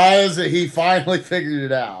go. Rise, he finally figured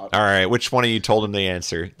it out. All right, which one of you told him the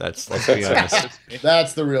answer? Let's be honest.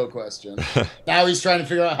 That's the real question. Now he's trying to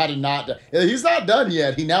figure out how to not. He's not done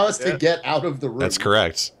yet. He now has to get out of the room. That's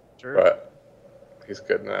correct. Sure. But he's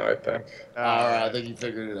good now, I think. All right, I think he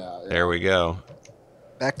figured it out. Yeah. There we go.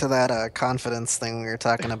 Back to that confidence thing we were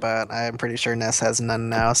talking about. I'm pretty sure Ness has none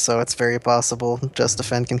now, so it's very possible Just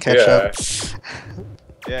Defend can catch up.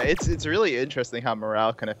 Yeah, it's really interesting how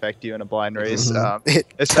morale can affect you in a blind race, It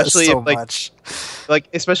especially does so if, much.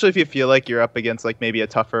 especially if you feel like you're up against like maybe a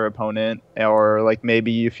tougher opponent, or like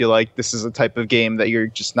maybe you feel like this is a type of game that you're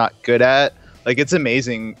just not good at. Like it's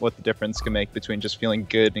amazing what the difference can make between just feeling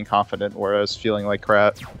good and confident, whereas feeling like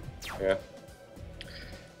crap. Yeah.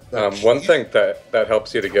 One thing that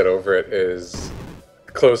helps you to get over it is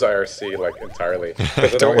close IRC like entirely.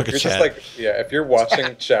 Don't look if you're at just chat. if you're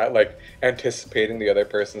watching chat like anticipating the other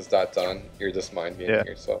person's not done, you're just mind gaming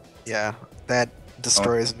yourself. Yeah, that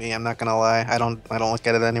destroys me. I'm not gonna lie. I don't look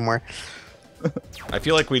at it anymore. I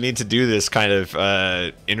feel like we need to do this kind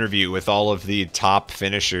of interview with all of the top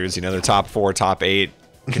finishers. You know, the top 4, top 8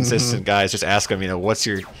 consistent guys. Just ask them, you know, what's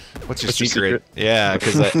your secret? Yeah,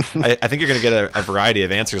 because I think you're gonna get a variety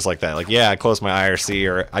of answers like that. Like, yeah, I close my IRC,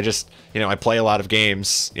 or I just, you know, I play a lot of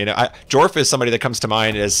games. You know, Jorf is somebody that comes to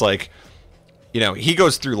mind as like, you know, he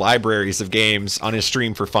goes through libraries of games on his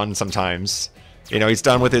stream for fun sometimes. You know, he's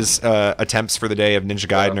done with his attempts for the day of Ninja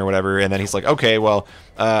Gaiden or whatever, and then he's like, okay, well,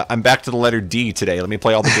 I'm back to the letter D today. Let me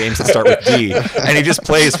play all the games that start with D. And he just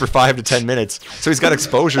plays for 5 to 10 minutes. So he's got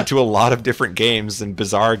exposure to a lot of different games and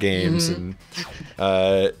bizarre games, and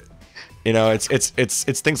you know,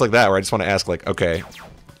 it's things like that where I just want to ask, like, okay,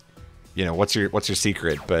 you know, what's your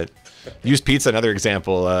secret? But Use Pizza, another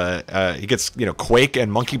example. He gets, you know, Quake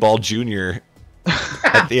and Monkey Ball Jr.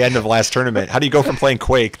 at the end of last tournament. How do you go from playing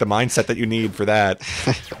Quake, the mindset that you need for that,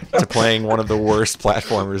 to playing one of the worst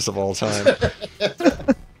platformers of all time?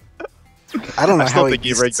 I don't know how he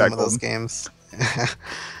beat some of those games.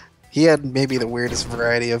 He had maybe the weirdest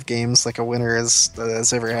variety of games like a winner has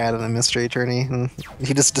ever had in a mystery tourney, and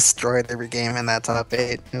he just destroyed every game in that top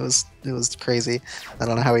 8. It was crazy. I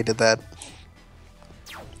don't know how he did that.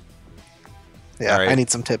 Yeah, right. I need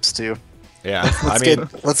some tips too. Yeah,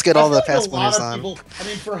 let's get all the past winners on. I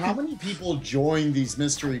mean, for how many people join these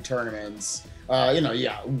mystery tournaments? You know,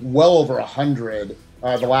 well over 100.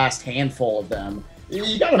 The last handful of them.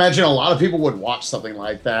 You gotta imagine a lot of people would watch something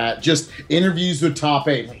like that. Just interviews with top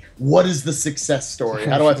 8. Like, what is the success story?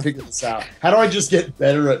 How do I figure this out? How do I just get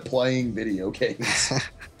better at playing video games?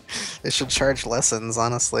 They should charge lessons,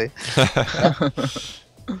 honestly.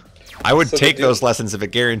 I would take those lessons if it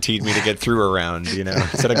guaranteed me to get through a round, you know,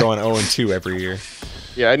 instead of going 0-2 every year.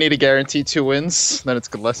 Yeah, I need to guarantee 2 wins. Then it's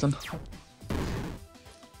a good lesson.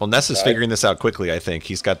 Well, Ness is figuring this out quickly, I think.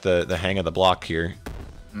 He's got the hang of the block here.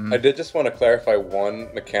 I did just want to clarify one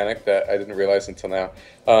mechanic that I didn't realize until now.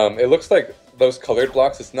 It looks like those colored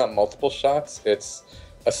blocks, it's not multiple shots, it's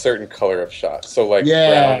a certain color of shot. So, like,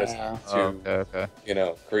 brown is 2, you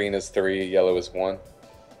know, green is 3, yellow is 1.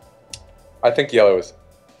 I think yellow is...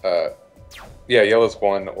 yellow's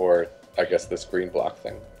 1, or I guess this green block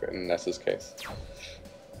thing in Ness's case.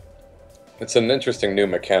 It's an interesting new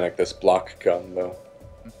mechanic, this block gun, though.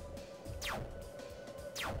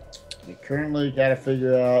 You currently got to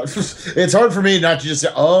figure out... It's hard for me not to just say,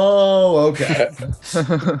 oh, okay.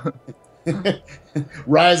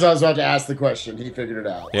 Rise, I was about to ask the question. He figured it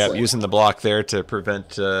out. Yeah, so. Using the block there to prevent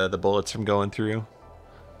the bullets from going through.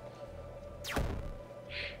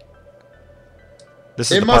 This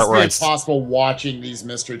is it the must part where be impossible watching these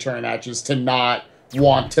mystery tournament matches to not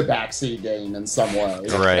want to backseat game in some way.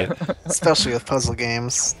 Right. Especially with puzzle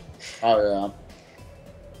games. Oh,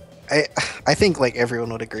 yeah. I think like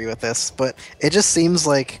everyone would agree with this, but it just seems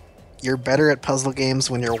like you're better at puzzle games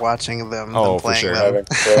when you're watching them than playing them.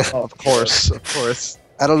 Oh, of course.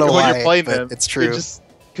 I don't know why, you're playing but them, it's true.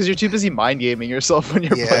 Because you're too busy mind gaming yourself when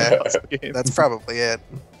you're playing puzzle games. That's probably it.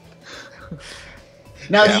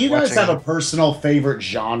 Now, do you guys have a personal favorite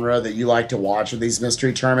genre that you like to watch with these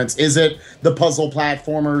mystery tournaments? Is it the puzzle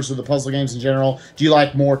platformers or the puzzle games in general? Do you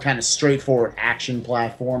like more kind of straightforward action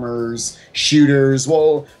platformers, shooters?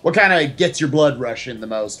 Well, what kind of gets your blood rushing the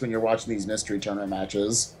most when you're watching these mystery tournament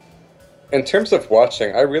matches? In terms of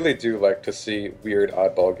watching, I really do like to see weird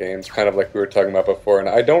oddball games, kind of like we were talking about before. And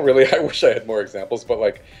I don't really, I wish I had more examples, but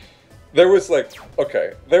like, there was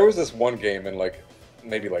this one game in like,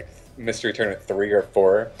 maybe like Mystery Tournament 3 or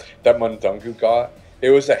 4 that Mundungu got. It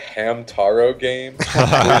was a Hamtaro game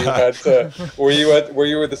where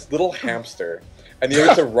you were this little hamster. And you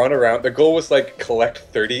had to run around. The goal was like collect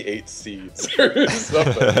 38 seeds or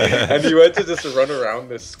something, and you had to just run around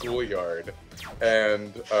this schoolyard,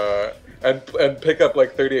 and pick up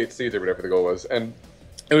like 38 seeds or whatever the goal was. And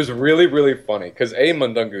it was really, really funny because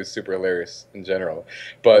Mundungu is super hilarious in general,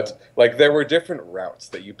 but like there were different routes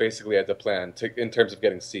that you basically had to plan in terms of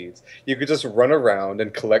getting seeds. You could just run around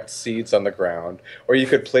and collect seeds on the ground, or you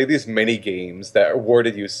could play these mini games that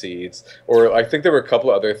awarded you seeds, or I think there were a couple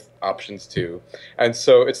other options too. And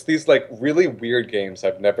so it's these like really weird games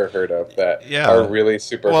I've never heard of that are really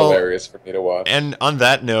super hilarious for me to watch. And on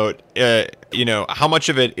that note, you know, how much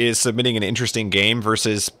of it is submitting an interesting game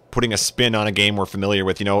versus putting a spin on a game we're familiar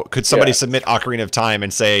with? You know, could somebody submit Ocarina of Time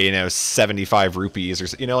and say, you know, 75 rupees,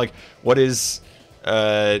 or, you know, like, what is,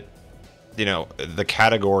 you know, the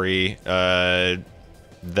category that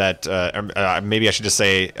maybe I should just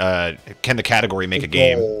say, can the category make a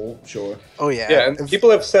game? Sure. Oh yeah. Yeah, and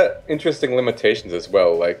people have set interesting limitations as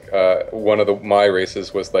well. Like one of my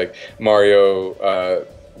races was like Mario.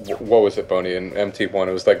 What was it, Boney? In MT1,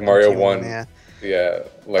 it was like Mario 1. Yeah. Yeah,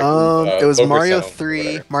 like it was Mario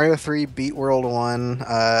 3, Mario 3, Beat World 1.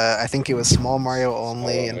 I think it was Small Mario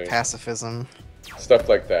only, and Pacifism. Stuff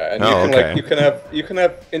like that, and you can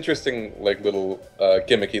have interesting like little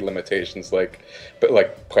gimmicky limitations, like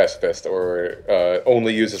pacifist, or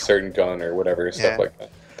only use a certain gun or whatever, stuff like that.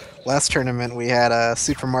 Last tournament we had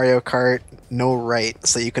Super Mario Kart no right,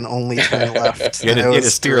 so you can only turn left. You had to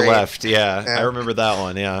steer left. Yeah, I remember that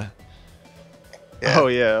one. Yeah. Oh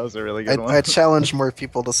yeah, that was a really good one. I challenge more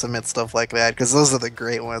people to submit stuff like that, because those are the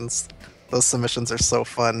great ones. Those submissions are so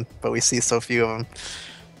fun, but we see so few of them.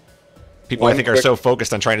 People, I think, are so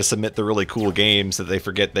focused on trying to submit the really cool games that they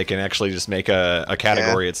forget they can actually just make a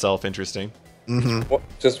category itself interesting. Well,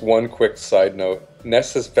 just one quick side note.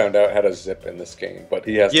 Ness has found out how to zip in this game, but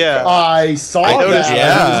he hasn't. Yeah, I saw that.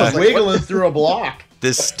 Yeah. He was wiggling through a block.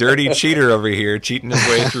 This sturdy cheater over here, cheating his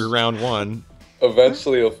way through round 1.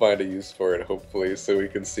 Eventually he'll find a use for it, hopefully, so we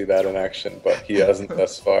can see that in action, but he hasn't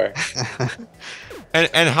thus far.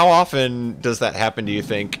 And how often does that happen, do you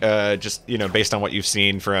think, just, you know, based on what you've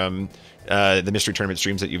seen from the Mystery Tournament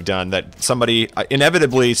streams that you've done, that somebody,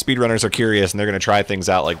 inevitably, speedrunners are curious and they're going to try things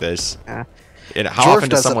out like this? Yeah. And how often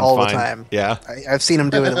does someone all find... the time. Yeah. I've seen him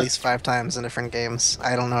do it at least 5 times in different games.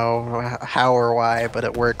 I don't know how or why, but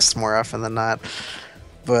it works more often than not.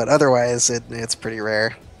 But otherwise, it's pretty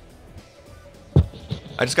rare.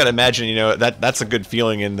 I just gotta imagine, you know, that's a good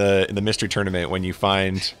feeling in the Mystery Tournament when you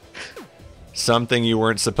find something you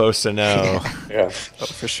weren't supposed to know. Yeah, oh,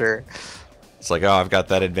 for sure. It's like, oh, I've got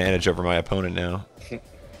that advantage over my opponent now.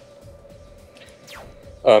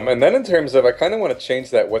 And then in terms of, I kind of want to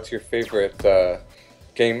change that what's your favorite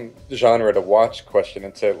game genre to watch question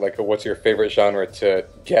into like a what's your favorite genre to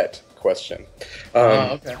get question.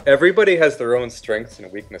 Okay. Everybody has their own strengths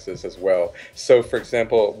and weaknesses as well. So, for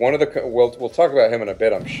example, one of the we'll talk about him in a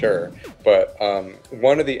bit, I'm sure. But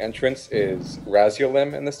one of the entrants is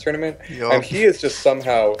Raziolim in this tournament, and he is just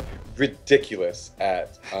somehow ridiculous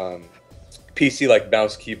at PC like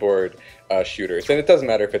mouse keyboard shooters, and it doesn't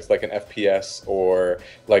matter if it's like an FPS or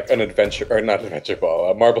like an adventure, or not adventure ball,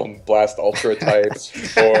 a Marble Blast Ultra type,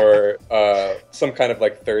 or some kind of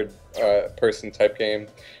like third person type game.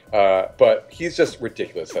 But he's just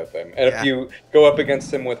ridiculous at them. And if you go up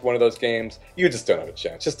against him with one of those games, you just don't have a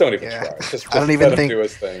chance. Just don't even try. Just I don't even let think him do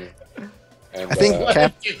his thing. And, I think I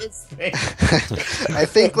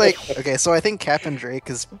think I think Captain Drake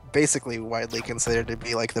is basically widely considered to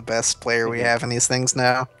be like the best player we have in these things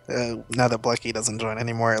now. Now that Blucky doesn't join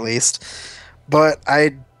anymore, at least. But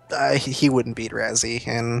he wouldn't beat Razzie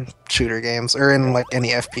in shooter games or in like any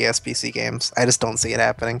FPS PC games. I just don't see it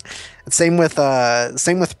happening. And same with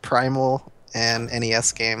Primal and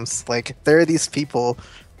NES games. Like there are these people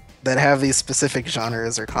that have these specific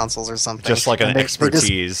genres or consoles or something. Just like an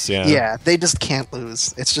expertise, Yeah, they just can't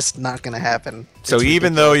lose. It's just not going to happen. So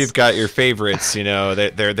even though you've got your favorites, you know,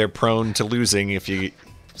 they're prone to losing if you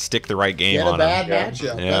stick the right game on them. Get a bad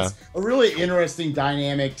matchup. Yeah. That's a really interesting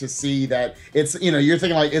dynamic to see that it's, you know, you're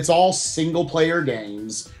thinking like it's all single player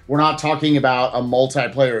games. We're not talking about a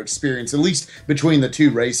multiplayer experience, at least between the two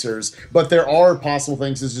racers. But there are possible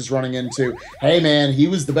things as just running into, hey man, he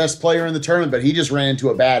was the best player in the tournament, but he just ran into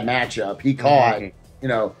a bad matchup. He caught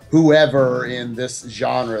whoever in this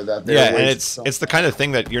genre that they're and it's the kind of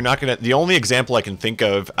thing that you're not gonna. The only example I can think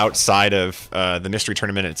of outside of the mystery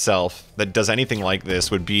tournament itself that does anything like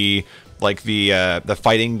this would be like the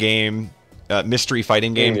fighting game. Mystery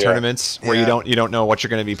fighting game tournaments where you don't know what you're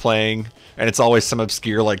going to be playing, and it's always some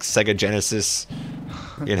obscure like Sega Genesis,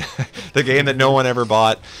 the game that no one ever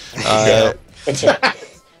bought. Is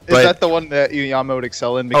that the one that Yama would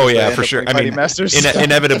excel in? Because for sure. I mean, Masters?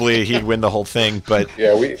 Inevitably he'd win the whole thing. But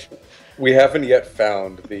we haven't yet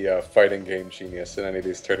found the fighting game genius in any of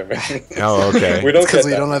these tournaments. Oh, okay. Because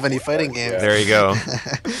we don't have any fighting games. There you go.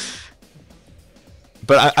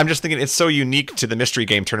 But I'm just thinking it's so unique to the mystery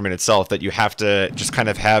game tournament itself that you have to just kind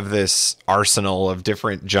of have this arsenal of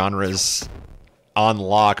different genres on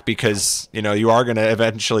lock, because you are going to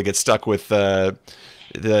eventually get stuck with the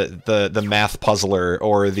math puzzler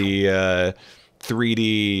or the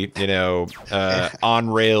 3D on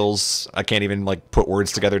rails. I can't even like put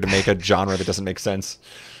words together to make a genre that doesn't make sense.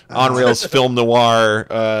 On rails film noir.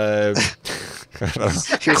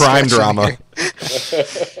 Crime drama.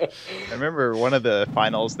 I remember one of the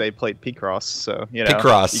finals they played Picross, so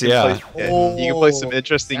Picross, you can play some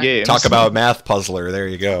interesting games. Talk about math puzzler. There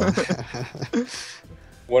you go.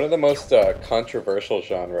 One of the most controversial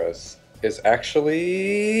genres is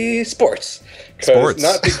actually sports. Sports,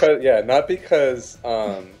 not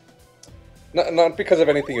because of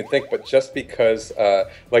anything you think, but just because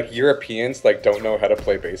like Europeans don't know how to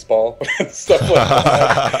play baseball and stuff like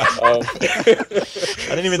that.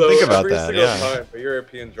 I didn't even think about that. Every single time a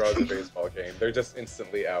European draws a baseball game, they're just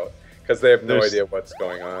instantly out because they have no idea what's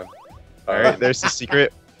going on. All right, there's the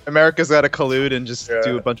secret. America's got to collude and just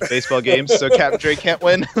do a bunch of baseball games, so Captain Drake can't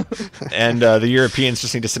win. And the Europeans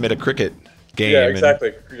just need to submit a cricket game. Yeah,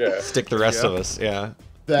 exactly. And stick the rest of us. Yeah.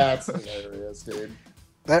 That's hilarious, dude.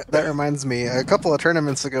 That reminds me, a couple of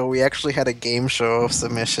tournaments ago, we actually had a game show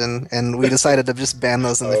submission, and we decided to just ban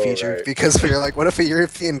those in the future because we were like, what if a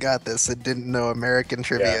European got this and didn't know American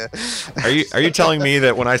trivia? Yeah. Are you telling me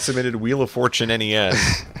that when I submitted Wheel of Fortune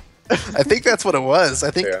NES... I think that's what it was.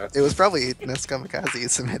 I think it was probably Ness Kamikaze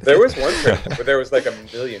submitted. There was one tournament where there was like a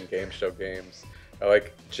million game show games.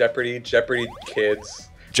 Like Jeopardy Kids...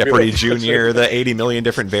 Jeopardy Junior, the 80 million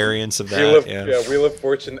different variants of that. Wheel of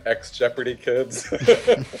Fortune X Jeopardy Kids. This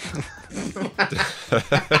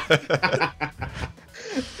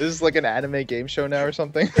is like an anime game show now or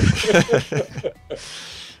something.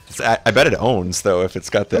 I bet it owns though if it's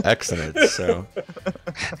got the X in it. So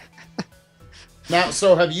now,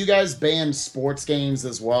 so have you guys banned sports games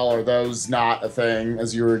as well? Are those not a thing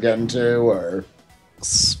as you were getting to, or?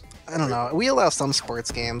 I don't know. We allow some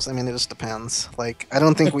sports games. I mean, it just depends. Like, I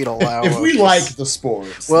don't think we'd allow... if we like the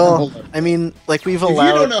sports. Well, I mean, like, we've allowed...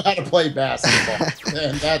 If you don't know how to play basketball,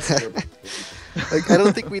 then that's... Like, I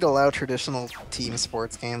don't think we'd allow traditional team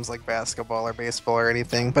sports games like basketball or baseball or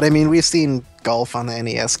anything. But, I mean, we've seen golf on the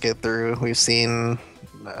NES get through. We've seen...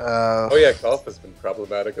 golf has been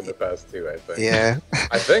problematic in the past, too, I think. Yeah.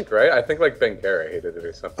 I think, right? I think, like, Bengara hated it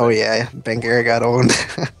or something. Oh, yeah. Bengara got owned.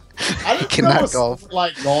 I didn't know golf.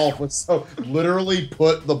 Like golf was so literally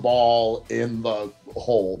put the ball in the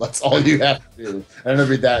hole. That's all you have to do. I don't know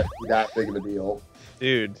if it'd be that big of a deal.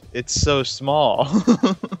 Dude, it's so small.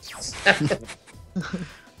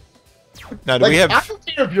 Now, do we have... I don't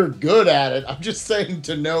care if you're good at it. I'm just saying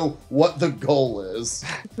to know what the goal is.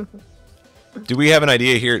 Do we have an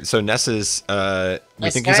idea here? So Ness is, we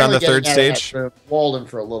think he's on the third stage? Walden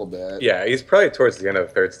for a little bit. Yeah, he's probably towards the end of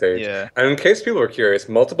the third stage. Yeah. And in case people are curious,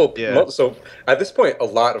 so at this point, a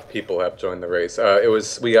lot of people have joined the race.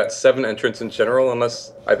 We got 7 entrants in general,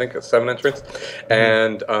 I think it's 7 entrants,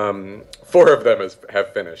 and 4 of them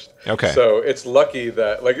have finished. Okay. So it's lucky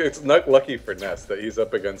that, it's not lucky for Ness that he's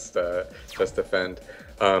up against Just Defend.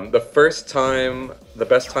 The best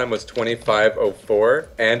time was 25:04.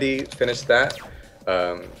 Andy finished that,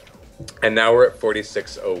 and now we're at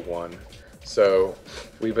 46:01. So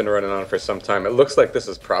we've been running on for some time. It looks like this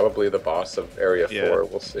is probably the boss of Area 4.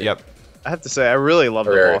 We'll see. Yep. I have to say, I really love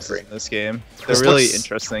the bosses in this game. They're really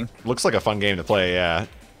interesting. Looks like a fun game to play, yeah.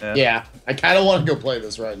 Yeah, I kind of want to go play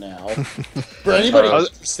this right now. For anybody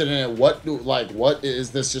interested in it, what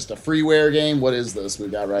is this? Just a freeware game? What is this we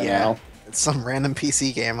got right now? It's some random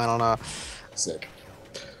PC game. I don't know. Sick.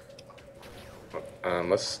 I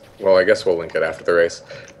guess we'll link it after the race.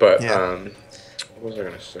 But what was I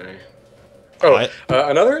gonna say?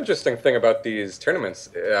 Another interesting thing about these tournaments,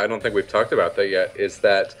 I don't think we've talked about that yet, is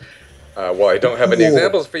that I don't have any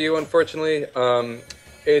examples for you, unfortunately.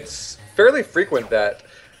 It's fairly frequent that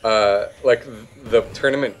like the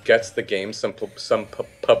tournament gets the game some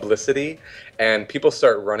publicity, and people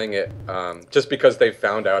start running it just because they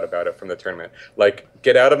found out about it from the tournament. Like,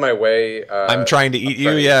 Get Out of My Way. I'm Trying to Eat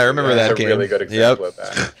You. Yeah, I remember that game. It's a really good example of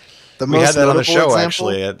that. We had that on the show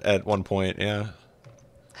actually at one point. Yeah.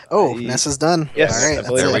 Oh, Ness is done. Yes, all right.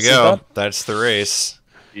 There we go. That's the race.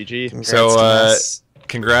 GG. So,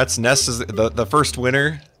 congrats. Ness is the first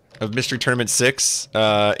winner of Mystery Tournament 6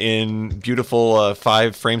 in beautiful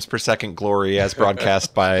 5 frames per second glory as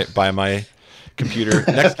broadcast by my computer.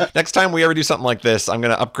 Next time we ever do something like this, I'm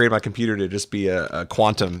going to upgrade my computer to just be a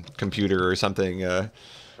quantum computer or something.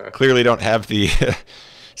 Clearly don't have the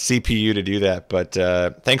CPU to do that, but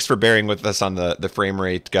thanks for bearing with us on the frame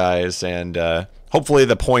rate, guys, and hopefully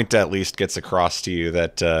the point at least gets across to you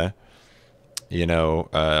that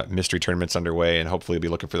Mystery Tournament's underway, and hopefully we'll be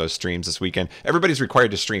looking for those streams this weekend. Everybody's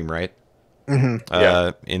required to stream, right?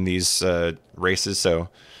 Mm-hmm. In these races, so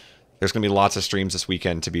there's going to be lots of streams this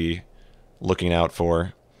weekend to be looking out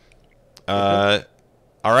for. All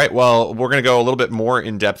right, well, we're going to go a little bit more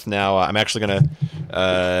in depth now. I'm actually going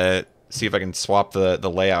to see if I can swap the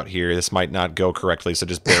layout here. This might not go correctly, so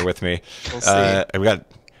just bear with me. We'll see. We got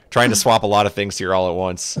trying to swap a lot of things here all at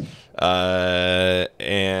once.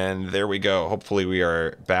 And there we go. Hopefully we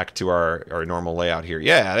are back to our normal layout here.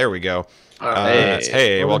 Yeah, there we go.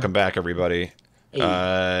 Hey, welcome back, everybody.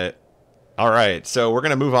 Hey. All right, so we're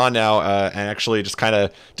going to move on now and actually just kind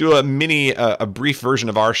of do a brief version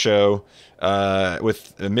of our show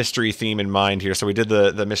with a mystery theme in mind here. So we did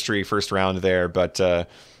the mystery first round there, but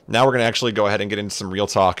now we're going to actually go ahead and get into some real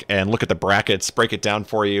talk and look at the brackets, break it down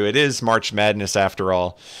for you. It is March Madness after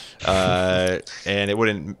all, and it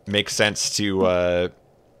wouldn't make sense to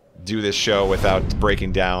do this show without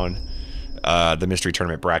breaking down the Mystery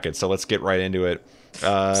Tournament bracket. So let's get right into it.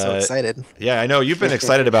 I'm so excited. Yeah, I know you've been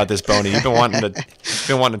excited about this, Boney. You've been wanting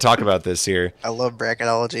to talk about this here. I love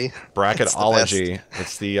bracketology. Bracketology.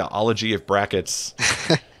 It's the ology of brackets.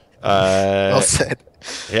 Well said.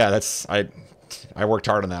 Yeah, I worked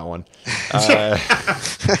hard on that one.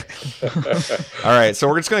 All right, so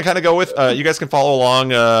we're just going to kind of go with, you guys can follow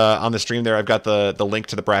along on the stream there. I've got the link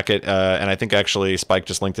to the bracket, and I think actually Spike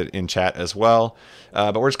just linked it in chat as well.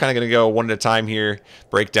 But we're just kind of going to go one at a time here,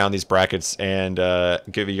 break down these brackets, and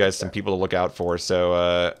give you guys some people to look out for.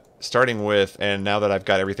 So starting with, and now that I've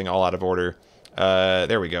got everything all out of order,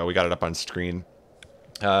 there we go. We got it up on screen.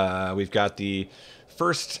 We've got the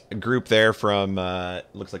first group there from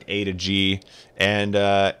looks like A to G, and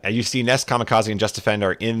you see Ness, Kamikaze, and Just Defend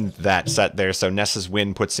are in that set there, so Ness's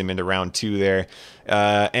win puts him into round 2 there.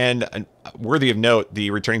 And worthy of note,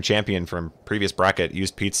 the returning champion from previous bracket,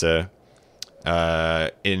 Used Pizza,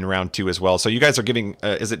 in round 2 as well. So you guys are giving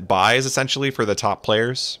is it buys essentially for the top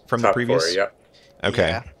players from the previous? 4, yeah. Okay.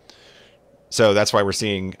 Yeah. So that's why we're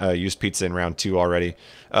seeing Used Pizza in round 2 already.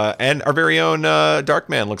 And our very own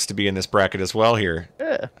Darkman looks to be in this bracket as well here.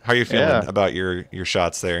 Yeah. How are you feeling about your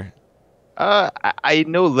shots there? I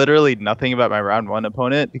know literally nothing about my round 1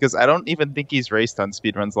 opponent because I don't even think he's raced on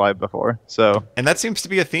Speedruns Live before. So. And that seems to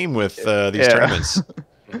be a theme with these tournaments.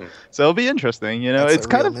 So it'll be interesting, That's it's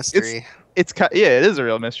kind of mystery. It is a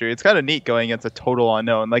real mystery. It's kind of neat going against a total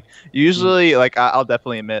unknown. Like usually, like I'll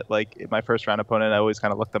definitely admit, like my first round opponent, I always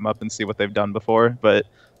kind of look them up and see what they've done before. But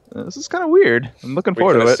this is kind of weird. I'm looking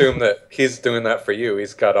forward to it. We can assume that he's doing that for you.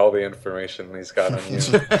 He's got all the information he's got on you.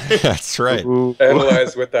 That's right.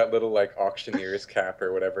 Analyze with that little like auctioneer's cap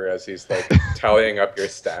or whatever as he's like tallying up your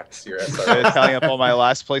stats, your SRS. Tallying up all my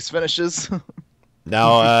last place finishes.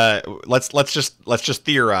 Now let's just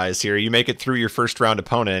theorize here. You make it through your first round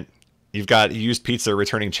opponent. You've got Used Pizza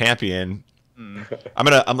returning champion.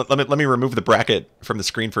 Let me remove the bracket from the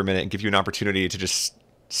screen for a minute and give you an opportunity to just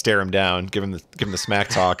stare him down, give him the smack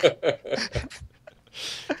talk.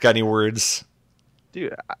 Got any words?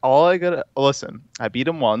 Dude, all I gotta listen. I beat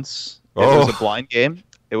him once. It was a blind game.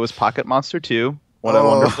 It was Pocket Monster 2. What a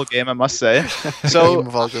wonderful game, I must say. So game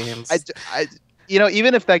of all games. I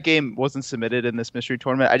even if that game wasn't submitted in this mystery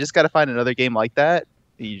tournament, I just got to find another game like that.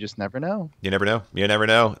 You just never know. You never know. You never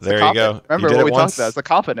know. There you go. Remember what we talked about? It's the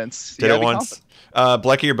confidence. Did it once.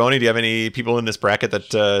 Blecky or Boney, do you have any people in this bracket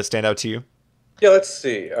that stand out to you? Yeah, let's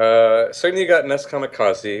see. Certainly you got Ness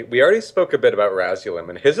Kamikaze. We already spoke a bit about Razulim,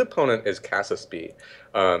 and his opponent is Cassispy.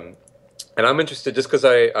 And I'm interested just because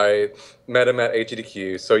I met him at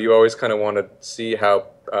HDQ, so you always kind of want to see how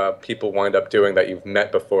people wind up doing that you've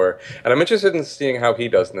met before. And I'm interested in seeing how he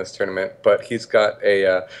does in this tournament, but he's got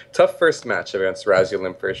a tough first match against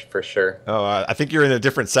Razulim for sure. Oh, I think you're in a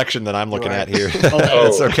different section than I'm looking at here. Oh,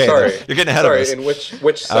 it's okay. Sorry. You're getting ahead of us. In which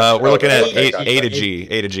section? We're looking at A to G.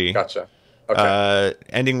 A to G. Gotcha.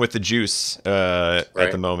 ending with the Juice at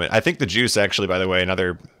the moment. I think the Juice, actually, by the way,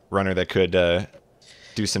 another runner that could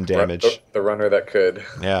do some damage. The runner that could.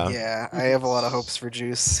 Yeah. Yeah, I have a lot of hopes for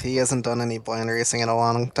Juice. He hasn't done any blind racing in a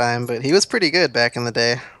long time, but he was pretty good back in the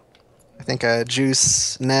day. I think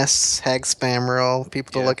Juice, Ness, Hag Spamroll,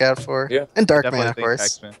 people to look out for. Yeah. And Darkman, of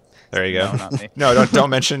course. There you go. No, not me. No, don't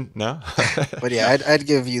mention. No. But yeah, I'd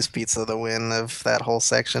give Use Pizza the win of that whole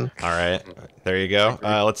section. All right, there you go.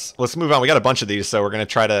 Let's move on. We got a bunch of these, so we're gonna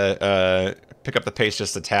try to pick up the pace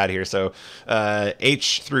just a tad here. So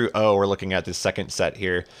H through O, we're looking at this second set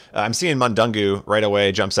here. I'm seeing Mundungu right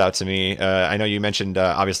away. Jumps out to me. I know you mentioned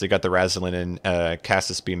obviously got the Razalin and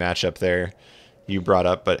Cassis B matchup there. You brought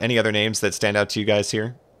up, but any other names that stand out to you guys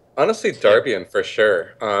here? Honestly, Darbian for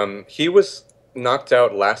sure. He was knocked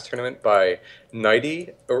out last tournament by Nighty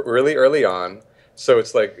really early on, so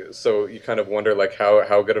it's like, so you kind of wonder like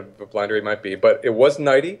how good of a blinder he might be, but it was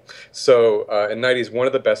Nighty. So and Nighty's one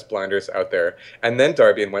of the best blinders out there, and then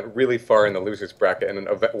Darbian went really far in the losers bracket, and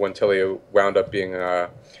until he wound up being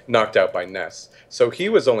knocked out by Ness. So he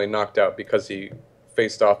was only knocked out because he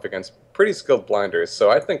faced off against pretty skilled blinders, so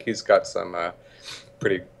I think he's got some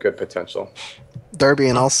pretty good potential.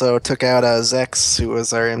 Darbian also took out Zex, who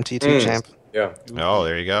was our MT2 champ. Yeah. Oh,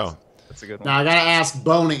 there you go. That's a good one. Now I gotta ask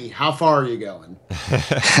Boney, how far are you going?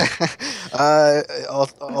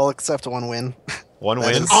 I'll accept one win. One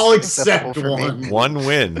win? I'll accept acceptable for me. one. One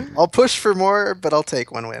win. I'll push for more, but I'll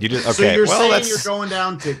take one win. You did So okay. you're Well, saying that's you're going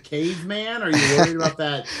down to Caveman? Are you worried about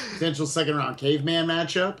that potential second round Caveman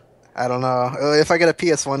matchup? I don't know. If I get a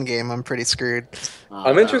PS1 game, I'm pretty screwed.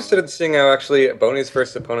 I'm interested in seeing how actually Boney's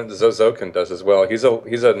first opponent Zozoken does as well. He's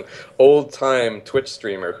an old time Twitch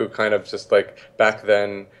streamer who kind of just like back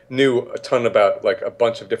then knew a ton about like a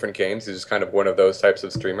bunch of different games. He's just kind of one of those types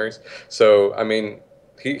of streamers. So I mean,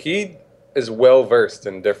 he is well versed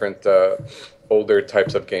in different older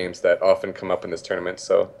types of games that often come up in this tournament.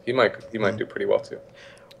 So he might do pretty well too.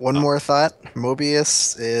 One more thought.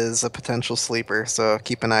 Mobius is a potential sleeper, so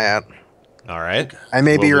keep an eye out. all right. I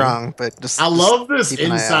may be wrong, but just I love this keep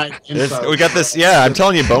an eye inside info. We got this. Yeah, I'm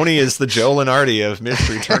telling you, Boney is the Joe Lenardi of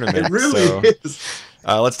mystery tournament. It really so, is.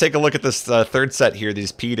 let's take a look at this third set here.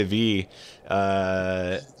 These P to V.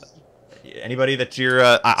 Anybody that you're?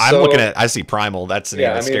 I'm looking at. I see Primal. That's the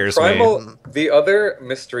name that scares Primal, me. the other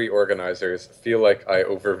mystery organizers feel like I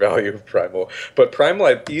overvalue Primal, but Primal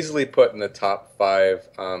I'd easily put in the top 5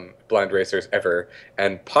 blind racers ever,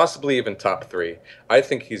 and possibly even top 3. I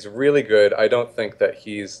think he's really good. I don't think that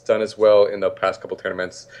he's done as well in the past couple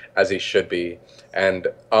tournaments as he should be, and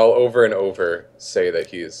I'll over and over say that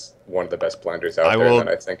he's one of the best blinders out there, and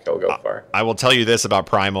I think he'll go far. I will tell you this about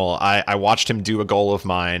Primal. I watched him do a goal of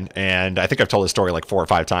mine, and I think I've told his story like 4 or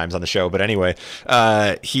 5 times on the show. But anyway,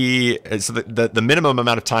 the minimum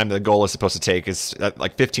amount of time the goal is supposed to take is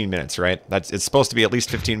like 15 minutes, right? It's supposed to be at least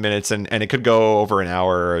 15 minutes, and it could go over an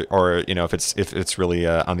hour, or you know, if it's really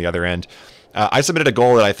on the other end. I submitted a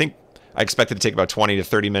goal that I think I expected to take about 20 to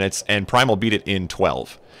 30 minutes, and Primal beat it in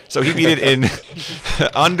 12. So he beat it in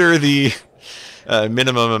under the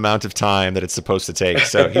minimum amount of time that it's supposed to take.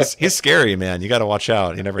 So he's scary, man. You got to watch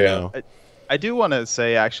out. You never know. I do want to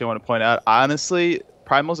say, actually, I want to point out, honestly,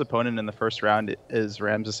 Primal's opponent in the first round is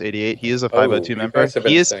Ramses88. He is a 502 member.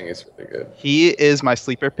 He is saying he's really good. He is my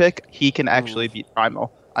sleeper pick. He can actually beat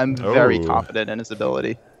Primal. I'm very confident in his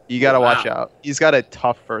ability. You got to watch out. He's got a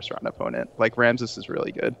tough first round opponent. Like, Ramses is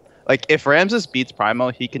really good. Like, if Ramses beats Primal,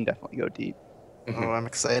 he can definitely go deep. Oh, I'm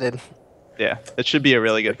excited. Yeah, it should be a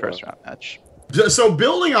really good first round match. So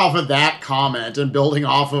building off of that comment and building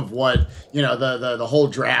off of what, you know, the whole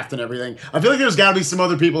draft and everything, I feel like there's got to be some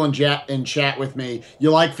other people in chat with me.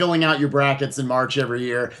 You like filling out your brackets in March every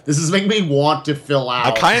year. This is making me want to fill out.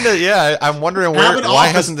 I kind of, yeah. I'm wondering why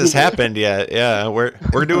hasn't this happened yet? Yeah, we're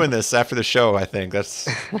doing this after the show. I think that's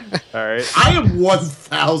all right. I am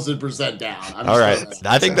 1,000% down. All right.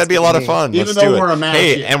 I think that'd be a lot of fun. Even Let's though do we're it. a match,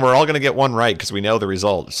 hey, and we're all gonna get one right because we know the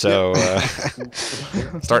result. So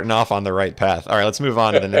starting off on the right path. All right, let's move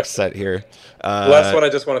on to the next set here. Last one I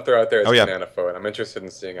just want to throw out there is Banana Foe, and I'm interested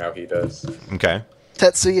in seeing how he does. Okay.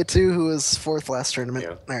 Tetsuya too, who was 4th last tournament.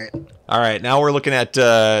 Yeah. All right. Now we're looking at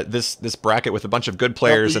this bracket with a bunch of good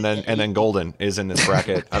players, and then Golden is in this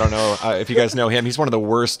bracket. I don't know if you guys know him. He's one of the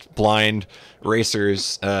worst blind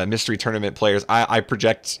racers, mystery tournament players. I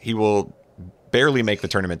project he will barely make the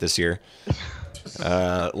tournament this year.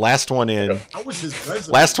 Last one in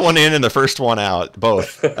and the first one out,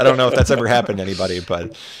 both. I don't know if that's ever happened to anybody,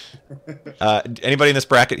 but anybody in this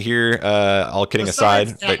bracket here, all kidding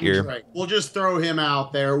aside, but we'll just throw him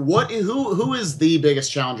out there. Who is the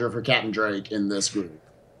biggest challenger for Captain Drake in this group?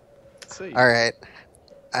 All right,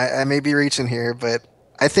 I may be reaching here, but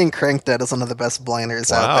I think Crankdead is one of the best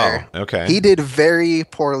blinders Wow. out there. Okay. He did very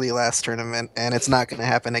poorly last tournament, and it's not going to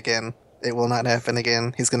happen again. It will not happen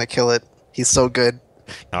again. He's going to kill it. He's so good.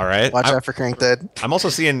 All right. Watch out for Crankdead. I'm also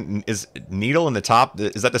seeing, is Needle in the top?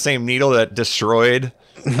 Is that the same Needle that destroyed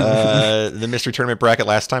the mystery tournament bracket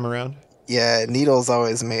last time around? Yeah, Needle's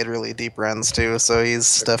always made really deep runs too, so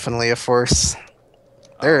he's definitely a force.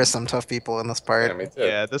 There are some tough people in this part. Yeah, me too.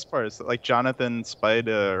 Yeah, this part is like Jonathan Spide,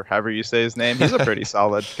 or however you say his name. He's a pretty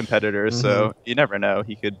solid competitor, so you never know.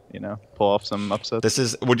 He could, pull off some upsets. This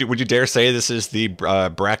is, would you dare say this is the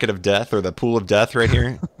bracket of death or the pool of death right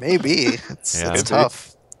here? Maybe. It's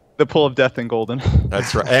tough. The pool of death in Golden.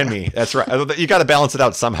 That's right. And me. That's right. You got to balance it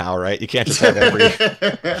out somehow, right? You can't just have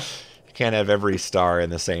every star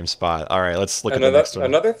in the same spot. All right, let's look at the next one.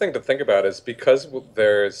 Another thing to think about is because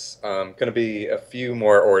there's going to be a few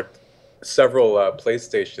more or several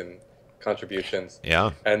PlayStation contributions.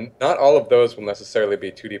 Yeah. And not all of those will necessarily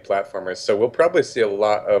be 2D platformers. So we'll probably see a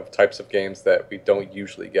lot of types of games that we don't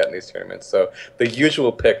usually get in these tournaments. So the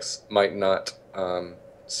usual picks might not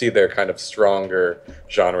see their kind of stronger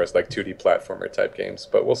genres like 2D platformer type games,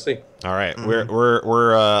 but we'll see. All right,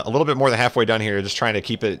 we're a little bit more than halfway done here, just trying to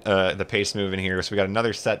keep it the pace moving here. So we got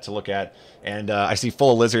another set to look at, and I see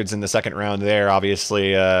Full of Lizards in the second round there,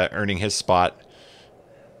 obviously earning his spot.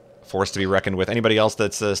 Force to be reckoned with. Anybody else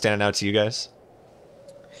that's standing out to you guys?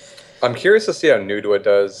 I'm curious to see how Nudua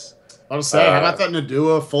does. I was saying, how about that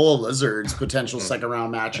Nadua Full of Lizards potential second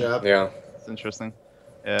round matchup? Yeah, it's interesting.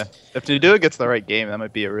 Yeah, if Nadua gets the right game, that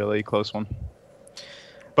might be a really close one.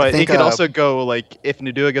 But he could also go, like, if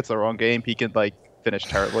Nadua gets the wrong game, he could, like, finish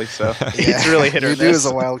terribly. So it's really hit or miss. Nadua is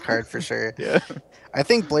a wild card for sure. Yeah. I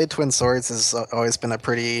think Blade Twin Swords has always been a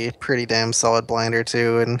pretty damn solid blinder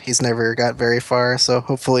too, and he's never got very far. So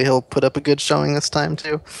hopefully he'll put up a good showing this time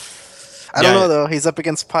too. I don't know though. He's up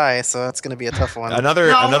against Pi, so that's going to be a tough one. Another.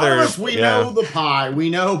 We know the Pi. We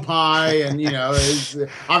know Pi, and is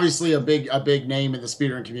obviously a big name in the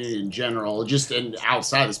speedrun community in general, just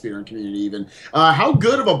outside the speedrun community even. How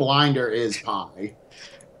good of a blinder is Pi?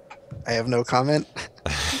 I have no comment.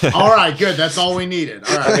 All right, good. That's all we needed.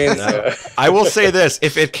 All right. I will say this: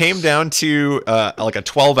 if it came down to like a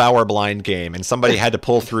 12-hour blind game and somebody had to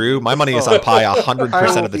pull through, my money is on Pi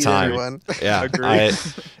 100% of the time. Yeah,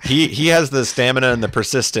 he has the stamina and the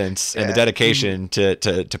persistence and the dedication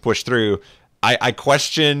to push through. I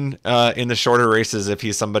question in the shorter races if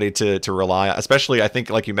he's somebody to rely on. Especially, I think,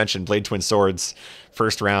 like you mentioned, Blade Twin Swords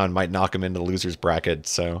first round might knock him into the losers bracket.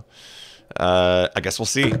 So I guess we'll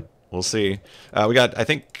see. We'll see. We got, I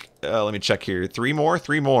think, let me check here. Three more.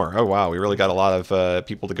 Oh, wow. We really got a lot of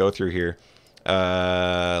people to go through here.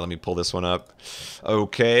 Let me pull this one up.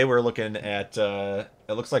 Okay, we're looking at,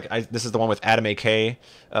 it looks like this is the one with Adam AK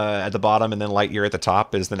at the bottom, and then Lightyear at the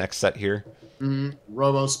top is the next set here.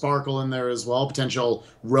 Robo Sparkle in there as well. Potential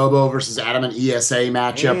Robo versus Adam and ESA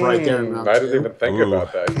matchup right there in round I didn't even think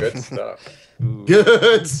about that. Good stuff.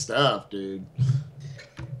 Good stuff, dude.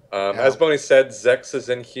 As Boney said, Zex is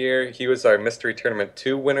in here. He was our Mystery Tournament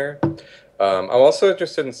 2 winner. I'm also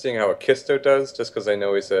interested in seeing how Akisto does, just because I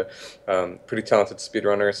know he's a pretty talented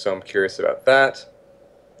speedrunner, so I'm curious about that.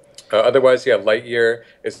 Otherwise, yeah, Lightyear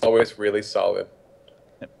is always really solid.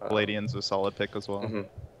 Palladian's a solid pick as well.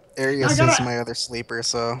 Arius is my other sleeper,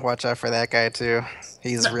 so watch out for that guy too.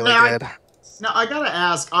 He's really good. Now, I gotta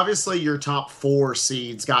ask, obviously your top 4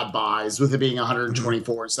 seeds got buys, with it being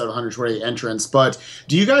 124 instead of 128 entrants, but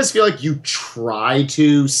do you guys feel like you try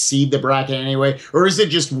to seed the bracket anyway, or is it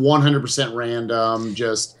just 100% random,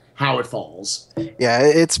 just how it falls? Yeah,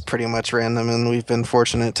 it's pretty much random, and we've been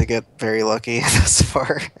fortunate to get very lucky thus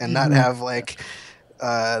far, and not have, like,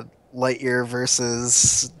 Lightyear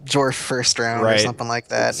versus Jorf first round or something like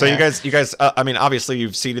that. So you guys, I mean, obviously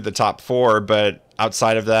you've seeded the top 4, but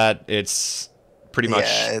outside of that, it's pretty much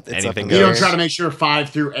anything goes. You don't try to make sure 5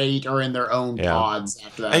 through 8 are in their own pods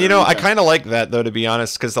after that. And I kind of like that though, to be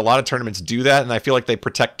honest, because a lot of tournaments do that, and I feel like they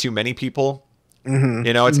protect too many people.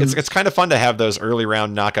 It's kind of fun to have those early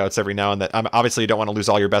round knockouts every now and then. Obviously, you don't want to lose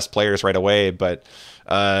all your best players right away, but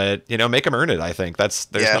make them earn it. I think there's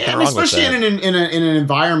nothing wrong with that. Especially in an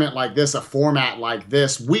environment like this, a format like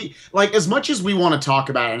this, we as much as we want to talk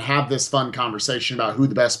about and have this fun conversation about who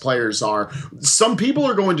the best players are. Some people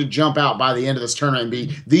are going to jump out by the end of this tournament and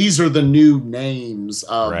be, these are the new names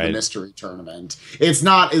of the mystery tournament. It's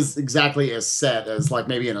not exactly as set as like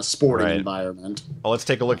maybe in a sporting environment. Well, let's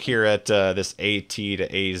take a look here at this AT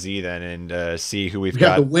to AZ then, and see who we've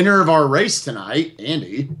got. The winner of our race tonight,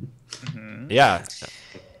 Andy. Yeah,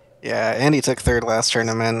 Andy took 3rd last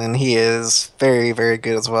tournament, and he is very, very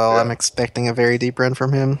good as well. I'm expecting a very deep run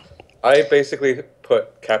from him. I basically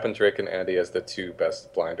put Captain Drake and Andy as the 2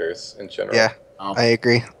 best blinders in general. Yeah, I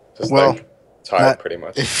agree. Just well, like tied pretty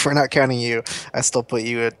much. If we're not counting you, I still put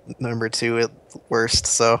you at number 2 at worst.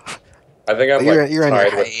 So I think I'm you're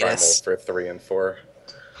tied with Primal for 3 and 4.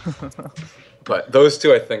 But those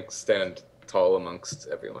 2 I think stand tall amongst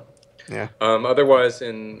everyone. Yeah. Otherwise,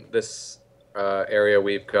 in this area,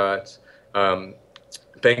 we've got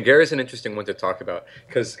Banguera is an interesting one to talk about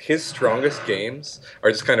because his strongest games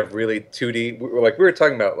are just kind of really 2D. Like we were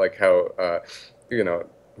talking about, like how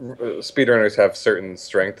speedrunners have certain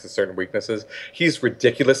strengths and certain weaknesses. He's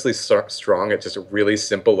ridiculously strong at just really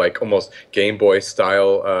simple, like almost Game Boy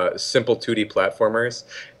style, simple 2D platformers.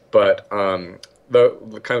 But the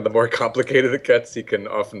kind of the more complicated it gets, he can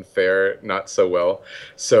often fare not so well.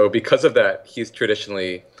 So because of that, he's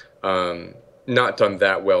traditionally not done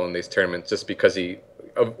that well in these tournaments, just because he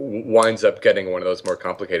winds up getting one of those more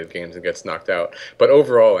complicated games and gets knocked out. But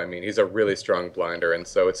overall, I mean, he's a really strong blinder, and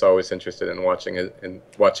so it's always interested in watching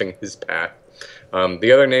his path.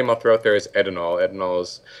 The other name I'll throw out there is Edenal. Edenal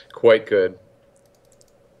is quite good.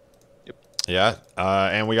 Yeah,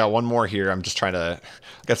 and we got one more here. I'm just trying to...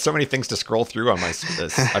 I've got so many things to scroll through on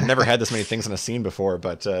this. I've never had this many things in a scene before,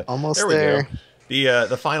 but almost there we go.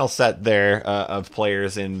 The final set there of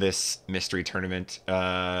players in this mystery tournament.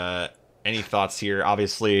 Any thoughts here?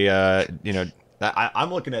 Obviously,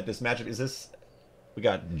 I'm looking at this matchup. Is this... We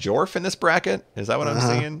got Jorf in this bracket? Is that what I'm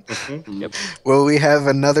seeing? Mm-hmm. Yep. Well, we have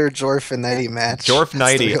another Jorf and Nighty match. Jorf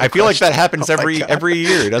Nighty. I feel like that happens every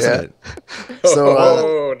year, doesn't it?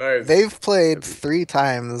 So nice. They've played 3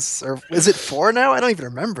 times, or is it 4 now? I don't even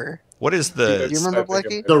remember. What is the... Do you remember,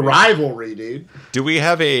 Blackie? The rivalry, dude. Do we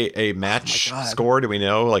have a match score? Do we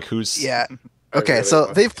know like who's... Yeah. Okay, so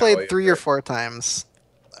they've played 3 or 4 times.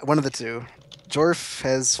 One of the 2. Jorf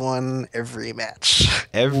has won every match.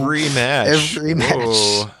 Every match. Every match.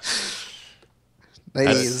 Whoa.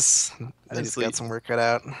 He's got some work cut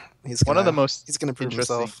out. He's one of the most he's gonna prove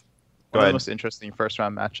himself. One of the most interesting first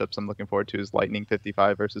round matchups I'm looking forward to is Lightning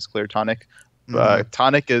 55 versus Clear Tonic.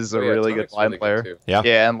 Tonic is a really good blind player. Good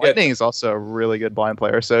yeah, and Lightning is also a really good blind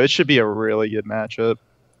player, so it should be a really good matchup.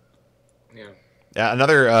 Yeah,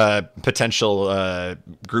 another potential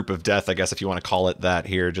group of death, I guess, if you want to call it that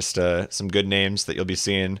here. Just some good names that you'll be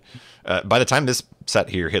seeing. By the time this set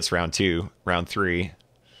here hits round 2, round 3,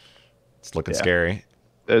 it's looking scary.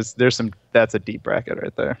 There's some... That's a deep bracket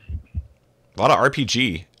right there. A lot of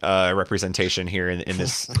RPG representation here in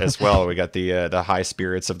this as well. We got the high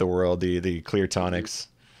spirits of the world, the Clear Tonics.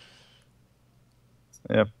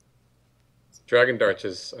 Yep. Dragon Darts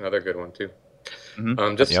is another good one too.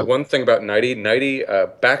 Mm-hmm. One thing about Nighty. Nighty,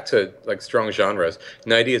 back to like strong genres.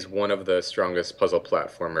 Nighty is one of the strongest puzzle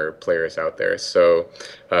platformer players out there. So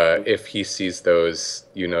if he sees those,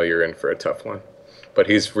 you're in for a tough one. But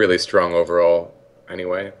he's really strong overall,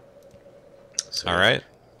 anyway. So. All right.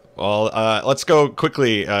 Well, let's go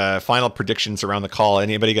quickly. Final predictions around the call.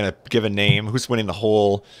 Anybody gonna give a name? Who's winning the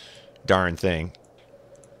whole darn thing?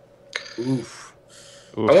 Oof.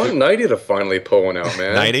 I want Nighty to finally pull one out,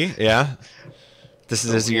 man. Nighty, yeah. This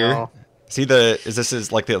is his year. See this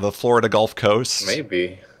is like the Florida Gulf Coast?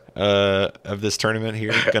 Maybe. Of this tournament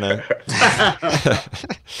here, gonna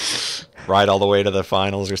ride all the way to the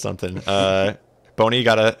finals or something. Boney, you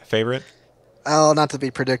got a favorite? Oh, not to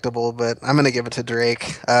be predictable, but I'm going to give it to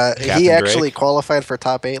Drake. He actually qualified for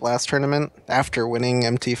top 8 last tournament after winning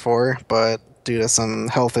MT4, but due to some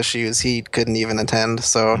health issues, he couldn't even attend.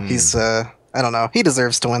 So he's, I don't know, he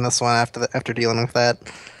deserves to win this one after dealing with that.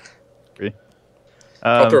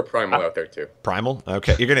 I'll throw Primal out there too. Primal?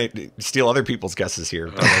 Okay, you're gonna steal other people's guesses here.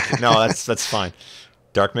 But no, that's fine.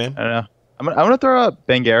 Darkman? I don't know. I'm gonna throw a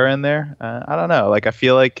Banguera in there. I don't know. Like I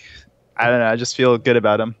feel like I just feel good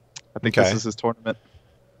about him. I think this is his tournament.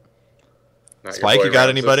 Spike, you got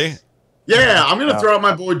anybody? Yeah, I'm going to throw out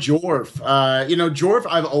my boy Jorf. Jorf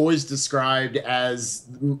I've always described as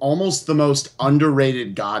almost the most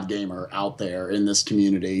underrated God gamer out there in this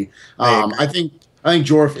community. I think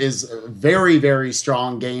Jorf is a very, very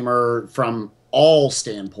strong gamer from all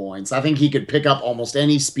standpoints. I think he could pick up almost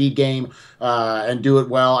any speed game and do it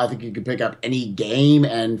well. I think he could pick up any game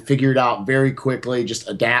and figure it out very quickly, just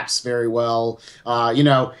adapts very well.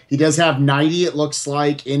 He does have 90, it looks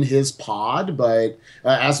like, in his pod, but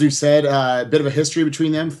as we've said, a bit of a history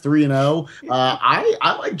between them, 3-0.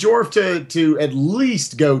 I like Jorf to at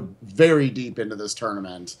least go very deep into this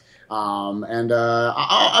tournament. I'm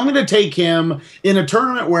going to take him in a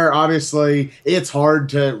tournament where obviously it's hard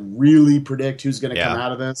to really predict who's going to come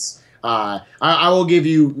out of this. I will give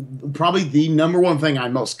you probably the number one thing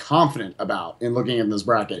I'm most confident about in looking at this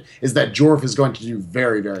bracket is that Jorf is going to do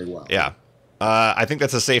very, very well. Yeah. I think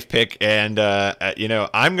that's a safe pick, and you know,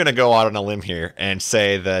 I'm gonna go out on a limb here and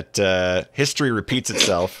say that history repeats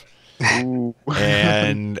itself,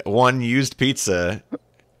 and one used pizza.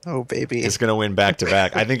 Oh baby, is gonna win back to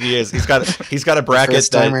back. I think he is. He's got a bracket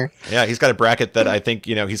that, yeah, he's got a bracket that I think,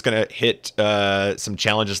 you know, he's gonna hit some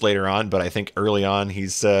challenges later on, but I think early on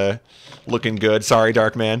he's looking good. Sorry,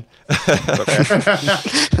 Darkman. You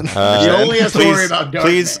only have to worry about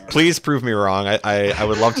Darkman. Please prove me wrong. I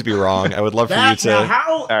would love to be wrong. I would love for you to.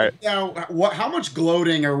 How much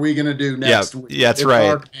gloating are we gonna do next week? Yeah, that's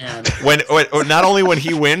right. When not only when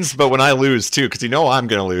he wins, but when I lose too, because you know I'm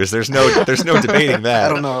gonna lose. There's no debating that.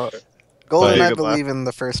 I don't know. Golden, I believe in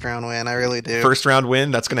the first round win. I really do. First round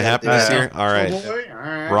win. That's gonna happen this year. All right.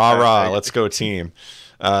 Rah. Let's go team.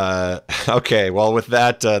 Okay, well, with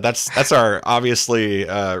that, that's our obviously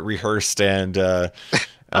rehearsed and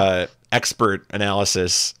expert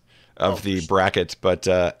analysis of the bracket, but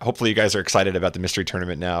hopefully you guys are excited about the mystery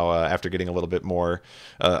tournament now after getting a little bit more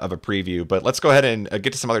of a preview. But let's go ahead and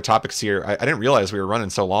get to some other topics here. I didn't realize we were running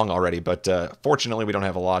so long already, but fortunately we don't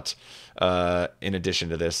have a lot in addition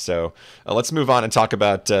to this. So let's move on and talk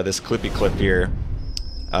about this clippy clip here.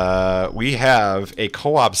 We have a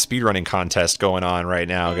co-op speedrunning contest going on right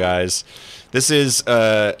now, guys. This is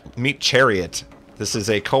Meat Chariot. This is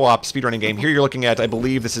a co-op speedrunning game. Here you're looking at, I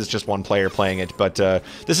believe this is just one player playing it, but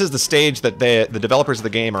this is the stage that the developers of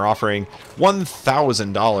the game are offering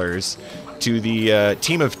 $1,000 to the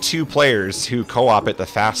team of 2 players who co-op it the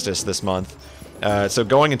fastest this month. So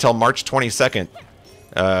going until March 22nd,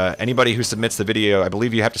 anybody who submits the video, I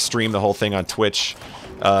believe you have to stream the whole thing on Twitch.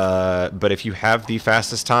 But if you have the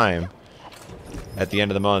fastest time at the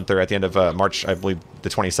end of the month, or at the end of March, I believe the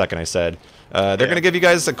 22nd, I said, they're going to give you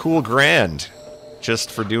guys a cool grand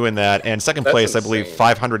just for doing that. And second place, insane. I believe,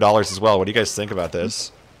 $500 as well. What do you guys think about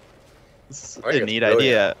this? It's a neat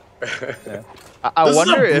idea. Yeah. I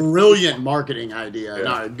wonder if brilliant marketing idea. Yeah.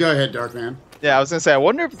 No, go ahead, Darkman. Yeah, I was gonna say, I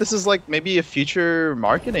wonder if this is like maybe a future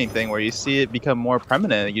marketing thing where you see it become more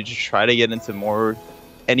prominent. You just try to get into more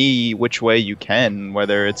any which way you can,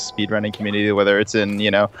 whether it's speedrunning community, whether it's in,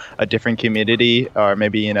 you know, a different community, or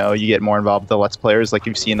maybe, you know, you get more involved with the Let's Players. Like,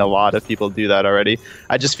 you've seen a lot of people do that already.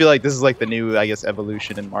 I just feel like this is like the new, I guess,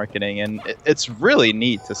 evolution in marketing, and it's really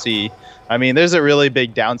neat to see. I mean, there's a really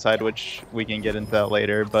big downside, which we can get into that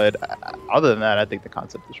later, but other than that, I think the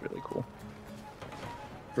concept is really cool.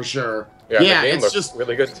 For sure. Yeah, the game looks just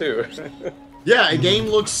really good too. Yeah, a game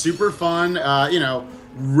looks super fun. You know,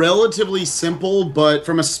 relatively simple, but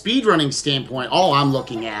from a speedrunning standpoint, all I'm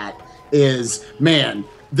looking at is, man,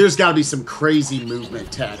 there's got to be some crazy movement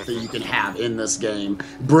tech that you can have in this game.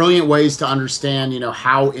 Brilliant ways to understand, you know,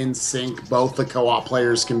 how in sync both the co-op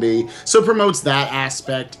players can be. So it promotes that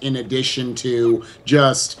aspect in addition to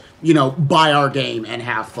just, you know, buy our game and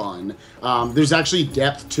have fun. There's actually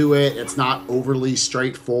depth to it. It's not overly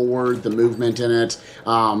straightforward, the movement in it.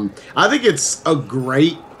 I think it's a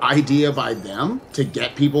great idea by them to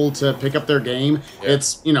get people to pick up their game. Yeah.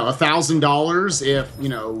 It's, you know, $1,000 if, you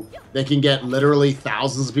know, they can get literally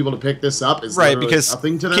thousands of people to pick this up. Is right, because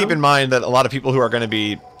nothing to them. Keep in mind that a lot of people who are going to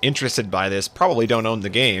be interested by this probably don't own the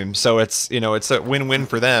game, so it's, you know, it's a win-win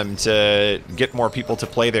for them to get more people to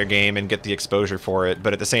play their game and get the exposure for it.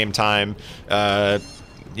 But at the same time,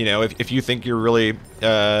 you know, if you think you're really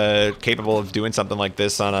capable of doing something like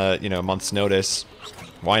this on a, you know, month's notice,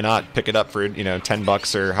 why not pick it up for, you know,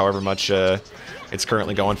 $10 or however much it's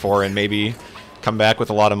currently going for, and maybe come back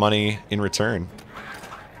with a lot of money in return.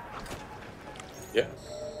 Yeah.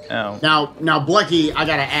 Oh. Now, Blecky, I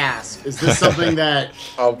gotta ask: is this something that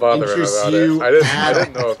I'll bother interests about you? It. I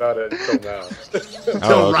didn't know about it until now.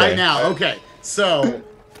 Until right now. Okay, so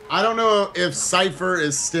I don't know if Cypher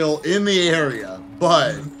is still in the area,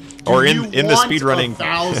 but or in the speedrunning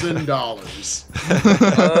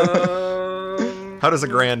 $1,000. How does a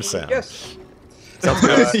grand sound? Yes. Sounds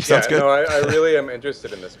good. Sounds good. No, I really am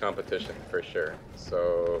interested in this competition for sure.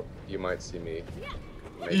 So you might see me.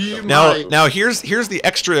 Now here's the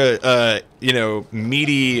extra you know,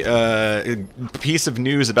 meaty piece of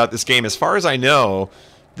news about this game. As far as I know,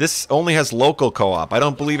 this only has local co-op. I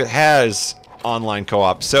don't believe it has online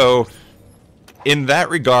co-op. So in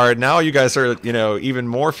that regard, now you guys are, you know, even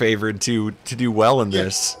more favored to do well in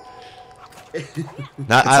this.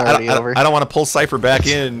 Now, I don't want to pull Cypher back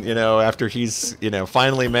in, you know, after he's, you know,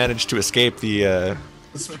 finally managed to escape the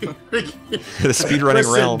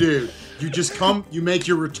speedrunning realm. Dude, you just come, you make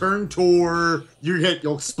your return tour,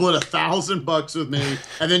 you'll split $1,000 with me,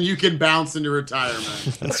 and then you can bounce into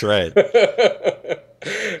retirement. That's right.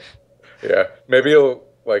 Yeah, maybe you'll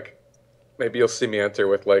like. Maybe you'll see me enter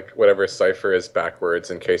with like whatever cipher is backwards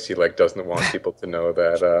in case he like doesn't want people to know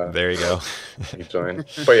that. There you go. You join.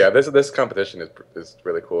 But yeah, this competition is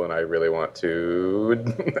really cool, and I really want to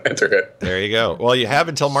enter it. There you go. Well, you have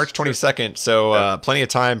until March 22nd, so plenty of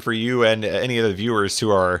time for you and any of the viewers who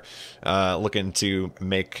are looking to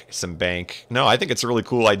make some bank. No, I think it's a really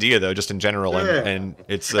cool idea, though, just in general, and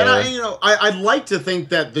it's. And I'd like to think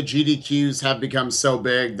that the GDQs have become so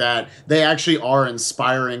big that they actually are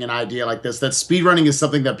inspiring an idea like this. That speedrunning is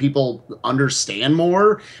something that people understand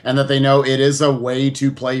more, and that they know it is a way to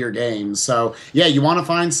play your games. So yeah, you want to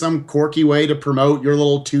find some quirky way to promote your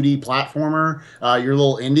little 2D platformer, your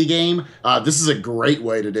little indie game. This is a great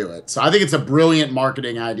way to do it. So I think it's a brilliant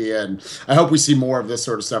marketing idea, and I hope we see more of this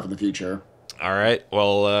sort of stuff in the future. All right.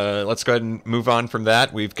 Well, let's go ahead and move on from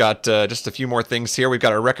that. We've got just a few more things here. We've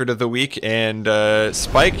got our record of the week, and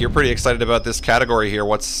Spike, you're pretty excited about this category here.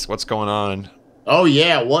 What's going on? Oh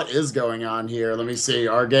yeah, what is going on here? Let me see.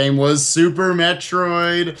 Our game was Super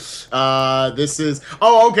Metroid. This is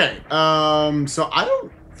okay. So I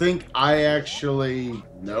don't think I actually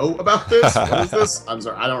know about this. What is this? I'm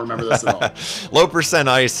sorry, I don't remember this at all. Low percent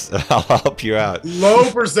ice. I'll help you out.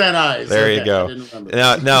 Low percent ice. There you go.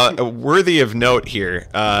 Now, worthy of note here.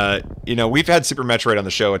 We've had Super Metroid on the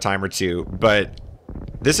show a time or two, but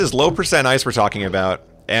this is low percent ice we're talking about.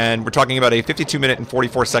 And we're talking about a 52-minute and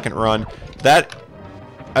 44-second run. That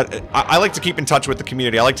I like to keep in touch with the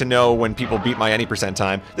community. I like to know when people beat my any percent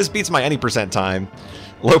time. This beats my any percent time.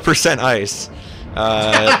 Low percent ice.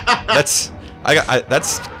 I'm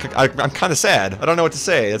kind of sad. I don't know what to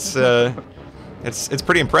say. It's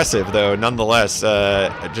pretty impressive though, nonetheless.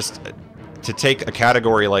 Just to take a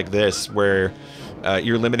category like this where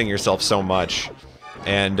you're limiting yourself so much.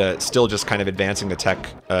 And still just kind of advancing the tech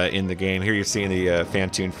in the game. Here you're seeing the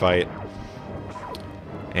Phantoon fight.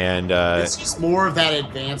 And it's just more of that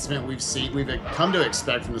advancement we've come to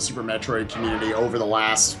expect from the Super Metroid community over the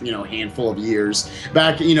last, handful of years.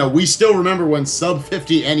 Back, we still remember when sub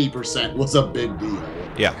 50 any percent was a big deal.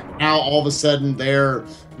 Yeah. Now all of a sudden they're,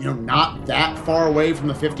 not that far away from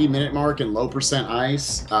the 50-minute mark in low percent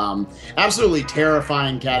ice. Absolutely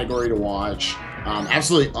terrifying category to watch.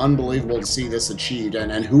 Absolutely unbelievable to see this achieved.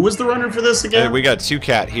 And who was the runner for this again? We got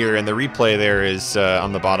Two-Cat here, and the replay there is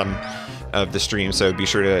on the bottom of the stream, so be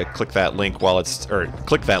sure to click that link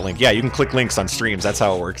click that link. Yeah, you can click links on streams. That's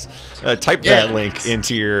how it works. Type that link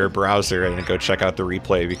into your browser and go check out the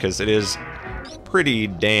replay because it is pretty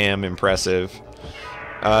damn impressive.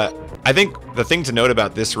 I think the thing to note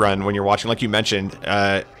about this run when you're watching, like you mentioned,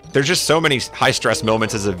 there's just so many high-stress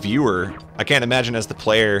moments as a viewer. I can't imagine as the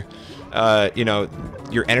player,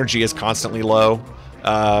 your energy is constantly low.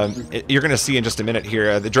 You're going to see in just a minute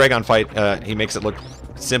here, the Dragon fight, he makes it look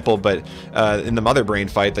simple, but in the Mother Brain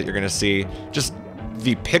fight that you're going to see, just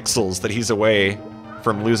the pixels that he's away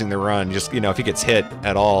from losing the run, just, if he gets hit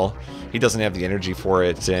at all, he doesn't have the energy for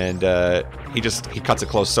it, and he cuts it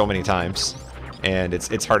close so many times. And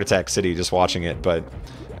it's Heart Attack City just watching it, but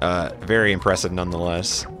very impressive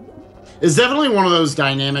nonetheless. It's definitely one of those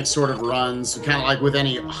dynamic sort of runs, kind of like with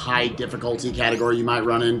any high difficulty category you might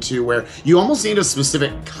run into, where you almost need a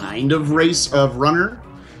specific kind of race of runner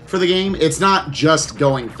for the game. It's not just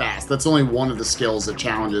going fast. That's only one of the skills it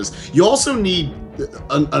challenges. You also need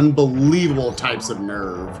unbelievable types of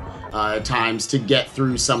nerve at times to get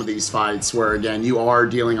through some of these fights where, again, you are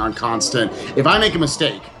dealing on constant, if I make a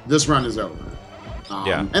mistake, this run is over.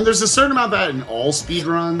 And there's a certain amount of that in all speed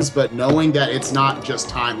runs, but knowing that it's not just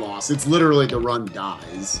time loss, it's literally the run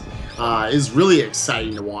dies, is really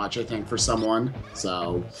exciting to watch, I think, for someone.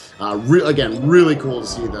 So, again, really cool to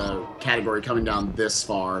see the category coming down this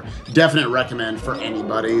far. Definite recommend for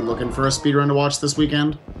anybody looking for a speed run to watch this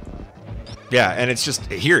weekend. Yeah, and it's just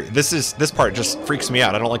here. This part just freaks me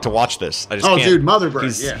out. I don't like to watch this. I just can't. Dude, Mother Brain.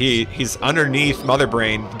 He's underneath Mother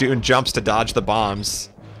Brain doing jumps to dodge the bombs.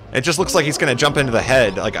 It just looks like he's gonna jump into the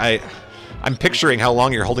head. Like I'm picturing how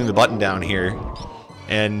long you're holding the button down here.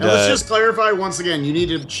 And let's just clarify once again. You need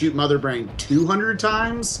to shoot Mother Brain 200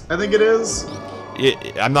 times. I think it is.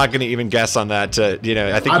 I'm not gonna even guess on that. I think you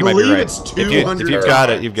might be right. I believe it's 200. If you've got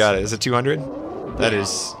it, you've got it. Is it 200? That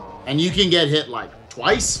is. And you can get hit like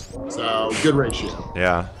twice. So good ratio.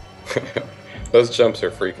 Yeah. Those jumps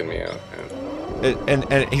are freaking me out, man.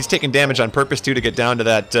 And he's taking damage on purpose too to get down to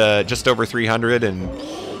that just over 300 and.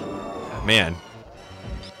 Man.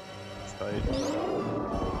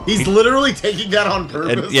 He's literally taking that on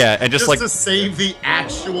purpose. And just like to save the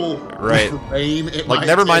actual frame. Like,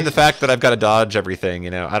 never mind the fact that I've got to dodge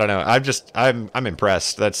everything. I don't know. I'm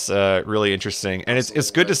impressed. That's really interesting, and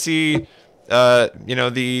it's good to see.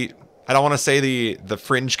 I I don't want to say the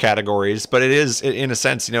fringe categories, but it is in a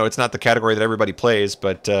sense, you know, it's not the category that everybody plays,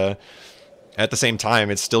 but at the same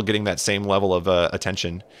time, it's still getting that same level of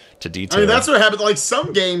attention to detail. I mean, that's what happens. Like,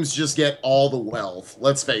 some games just get all the wealth.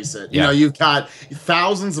 Let's face it. You know, you've got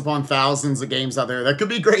thousands upon thousands of games out there that could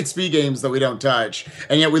be great speed games that we don't touch.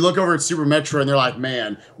 And yet we look over at Super Metro and they're like,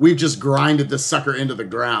 man, we've just grinded this sucker into the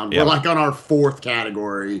ground. We're like on our 4th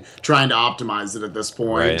category trying to optimize it at this point.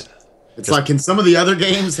 Right. It's like, can some of the other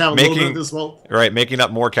games have a little bit of this wealth? Right, making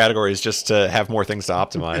up more categories just to have more things to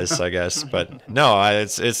optimize, I guess. But no,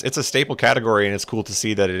 it's a staple category, and it's cool to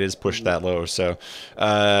see that it is pushed that low. So,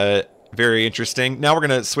 very interesting. Now we're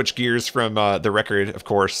gonna switch gears from the record, of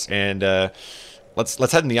course, and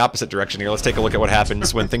let's head in the opposite direction here. Let's take a look at what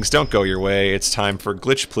happens when things don't go your way. It's time for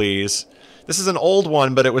Glitch Please. This is an old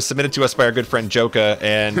one, but it was submitted to us by our good friend Joka,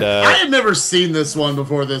 and I had never seen this one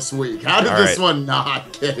before this week. How did this one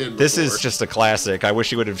not get in? This is just a classic. I wish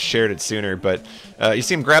he would have shared it sooner, but you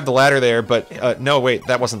see him grab the ladder there, but no, wait,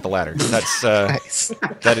 that wasn't the ladder. That's Nice.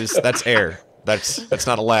 that's air. That's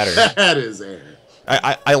not a ladder. That is air.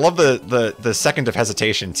 I love the second of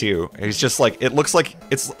hesitation too. He's just like, it looks like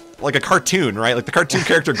it's like a cartoon, right? Like the cartoon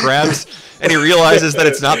character grabs and he realizes that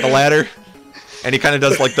it's not the ladder, and he kind of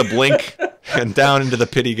does like the blink, and down into the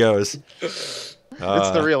pit he goes. It's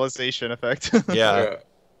the realization effect. Yeah.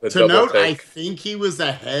 To note, I think he was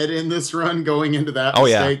ahead in this run going into that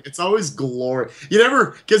mistake. Yeah. It's always glory. You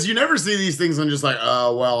never see these things on just like,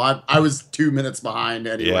 oh, well, I was 2 minutes behind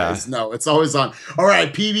anyways. Yeah. No, it's always on, all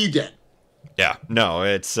right, PB dead. Yeah, no,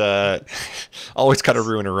 it's always got to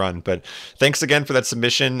ruin a run. But thanks again for that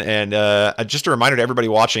submission. And just a reminder to everybody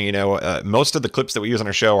watching, you know, most of the clips that we use on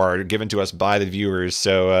our show are given to us by the viewers.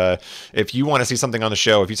 So if you want to see something on the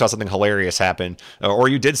show, if you saw something hilarious happen, or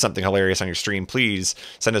you did something hilarious on your stream, please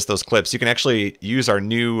send us those clips. You can actually use our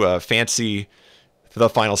new fancy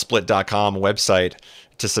thefinalsplit.com website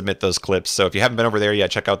to submit those clips. So if you haven't been over there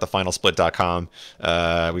yet, check out thefinalsplit.com.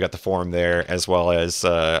 We got the forum there, as well as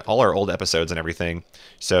all our old episodes and everything.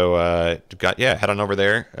 So head on over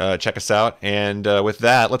there, check us out. And with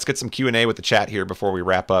that, let's get some Q&A with the chat here before we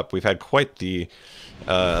wrap up. We've had quite the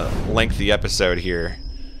lengthy episode here.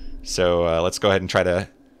 So let's go ahead and try to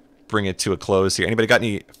bring it to a close here. Anybody got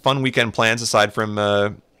any fun weekend plans aside from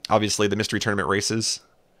obviously the mystery tournament races?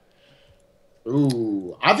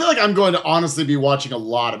 Ooh, I feel like I'm going to honestly be watching a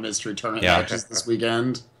lot of mystery tournament matches this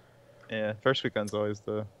weekend. Yeah, first weekend's always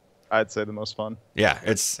I'd say the most fun. Yeah,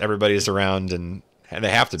 it's everybody's around and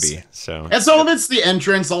they have to be. So and some of it's the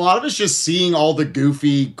entrance. A lot of it's just seeing all the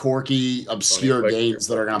goofy, quirky, obscure games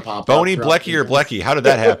that are gonna pop up. Boney, Blecky, or Blecky? How did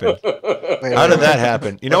that happen? How did that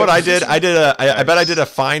happen? You know what I did? I bet I did a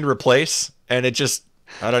find replace, and it just.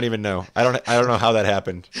 I don't even know. I don't know how that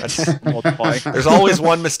happened. That's multiplying. There's always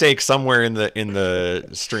one mistake somewhere in the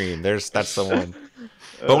stream. That's the one.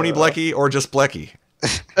 Boney, Blecky, or just Blecky.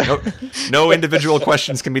 No individual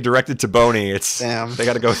questions can be directed to Boney. They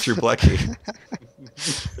got to go through Blecky.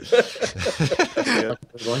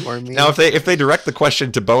 Now, if they direct the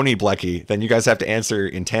question to Boney, Blecky, then you guys have to answer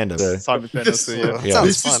in tandem. Simultaneously.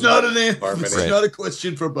 This is not a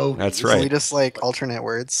question for Boney. That's right. We just like alternate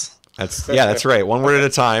words. That's right. One word at a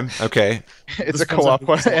time. Okay. It's a co-op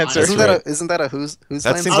answer. Isn't that a who's that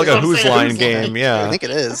line? Seems like a who's line game. Yeah. I think it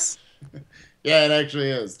is. Yeah, it actually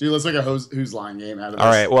is. Dude, let's make a who's line game out of this. All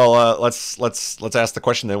right. Well, let's ask the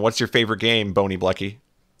question then. What's your favorite game, Boney Blecky?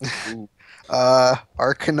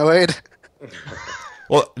 Arkanoid.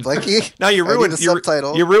 Well, Blecky. now you ruined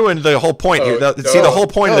you ruined the whole point. See, the whole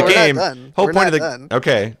point of the game.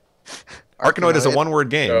 Okay. Arkanoid is a one-word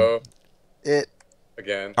game.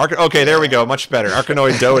 Again. Okay, there we go. Much better.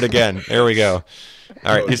 Arkanoid do it again. There we go.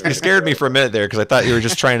 All right, you scared me for a minute there because I thought you were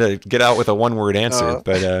just trying to get out with a one-word answer.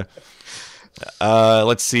 But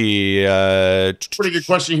let's see. Pretty good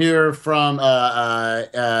question here from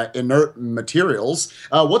Inert Materials.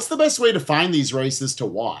 What's the best way to find these races to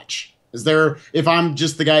watch? Is there, if I'm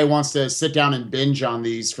just the guy who wants to sit down and binge on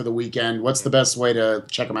these for the weekend, what's the best way to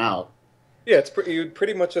check them out? Yeah, you'd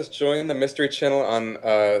pretty much just join the Mystery Channel on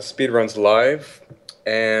Speedruns Live,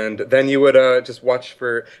 and then you would just watch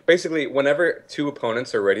for, basically, whenever two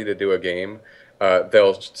opponents are ready to do a game,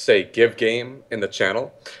 they'll say give game in the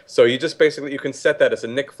channel. So you just basically, you can set that as a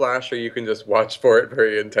Nick Flash, or you can just watch for it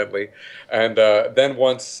very intently. And then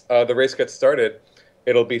once the race gets started,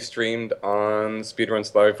 it'll be streamed on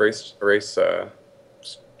Speedruns Live race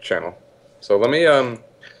channel. So let me...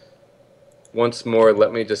 once more,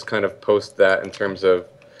 let me just kind of post that in terms of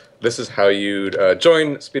this is how you'd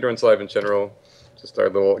join Speedruns Live in general. Just our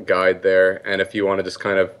little guide there. And if you want to just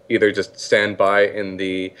kind of either just stand by in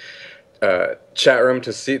the chat room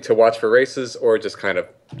to watch for races, or just kind of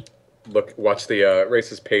watch the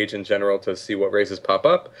races page in general to see what races pop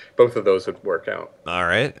up. Both of those would work out. All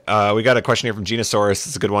right. We got a question here from Genosaurus.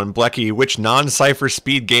 It's a good one. Blecky, which non-Cypher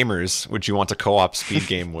speed gamers would you want to co-op speed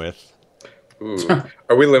game with? Ooh.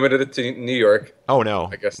 Are we limited to New York? Oh, no.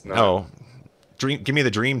 I guess not. No. Give me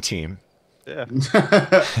the dream team. Yeah.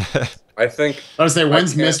 I think. I was say,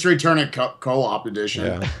 when's Mystery Tournament co-op edition?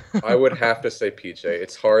 Yeah. I would have to say PJ.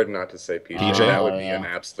 It's hard not to say PJ. PJ? That would be an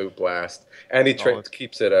absolute blast. And he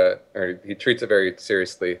keeps it, or he treats it very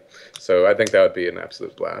seriously. So I think that would be an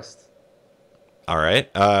absolute blast. All right.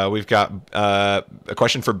 We've got a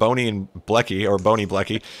question for Boney and Blecky, or Boney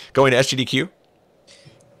Blecky. Going to SGDQ?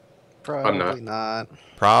 Probably not.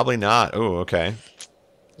 Probably not. Oh, okay.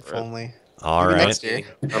 If only. All Maybe right. next year.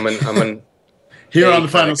 I'm an Here on the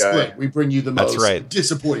final split, we bring you the most That's right.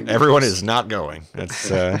 disappointing. Everyone is not going. That's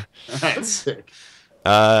That's sick.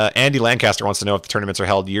 Andy Lancaster wants to know if the tournaments are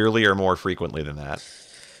held yearly or more frequently than that.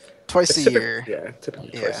 Twice a year. Yeah, typically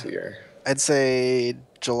twice a year. I'd say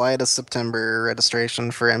July to September registration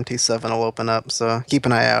for MT7 will open up, so keep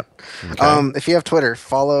an eye out. Okay. If you have Twitter,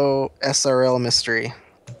 follow SRL Mystery.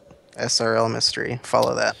 SRL Mystery.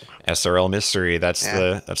 Follow that. SRL Mystery. That's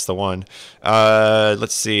the one.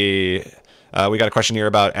 Let's see. We got a question here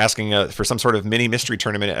about asking for some sort of mini mystery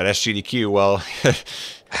tournament at SGDQ. Well,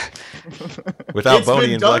 without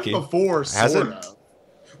Boney and Blecky, before, has it?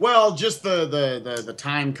 Well, just the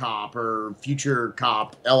time cop or future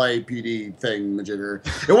cop LAPD thing majigger.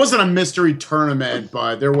 It wasn't a mystery tournament,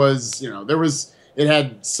 but there was, it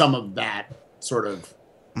had some of that sort of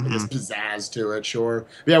I guess pizzazz to it, sure.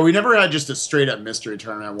 But yeah, we never had just a straight up mystery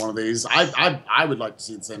tournament at one of these. I would like to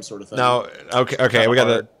see the same sort of thing. Now, okay, we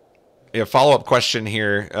got a follow-up question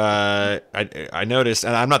here. I noticed,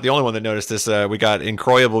 and I'm not the only one that noticed this. We got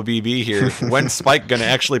Incroyable BB here. When's Spike going to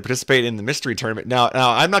actually participate in the mystery tournament? Now,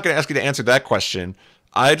 I'm not going to ask you to answer that question.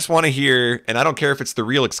 I just want to hear, and I don't care if it's the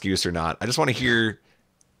real excuse or not. I just want to hear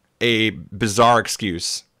a bizarre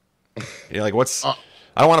excuse. Like what's? I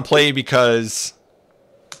don't want to play because.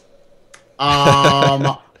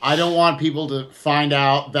 I don't want people to find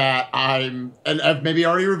out that and I've maybe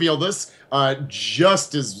already revealed this,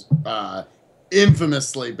 just as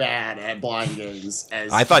infamously bad at blind games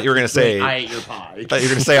as I thought you were going to say I ate your pie. I thought you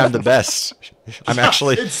were going to say I'm the best.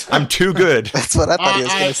 I'm too good. That's what I thought he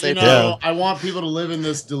was going to say. I want people to live in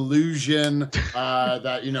this delusion that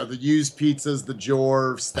the used pizzas, the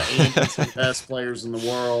Jorfs, the Aints are the best players in the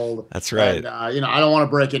world. That's right. And, I don't want to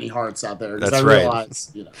break any hearts out there because I right.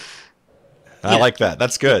 realize I like that.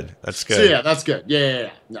 That's good. That's good. So yeah, that's good.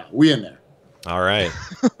 Yeah. No, we in there. All right.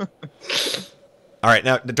 All right.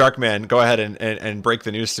 Now, the Darkman, go ahead and break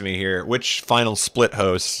the news to me here. Which final split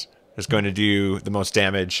host is going to do the most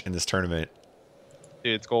damage in this tournament?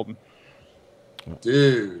 Dude, it's Golden.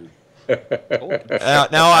 Dude.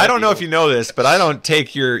 Now, I don't know if you know this, but I don't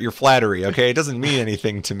take your flattery. Okay, it doesn't mean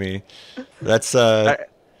anything to me. That's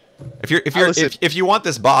If you want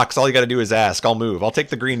this box, all you got to do is ask. I'll move. I'll take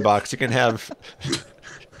the green box. You can have.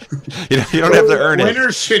 you don't have to earn it.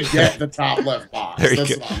 Winners should get the top left box. There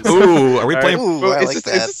you go. Ooh, are we playing? Ooh, I like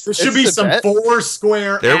that. There should be some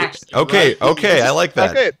four-square action. Okay, I like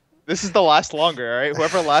that. Okay, this is the last longer, all right?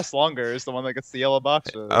 Whoever lasts longer is the one that gets the yellow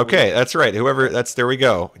box. Okay, that's right. There we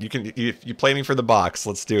go. You play me for the box.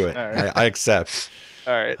 Let's do it. Right. I accept.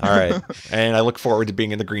 All right. And I look forward to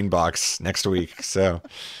being in the green box next week. So.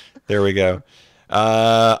 There we go.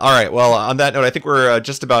 All right. Well, on that note, I think we're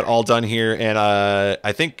just about all done here. And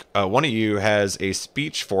I think one of you has a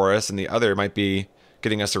speech for us, and the other might be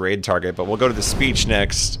getting us a raid target. But we'll go to the speech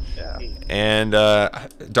next. Yeah. And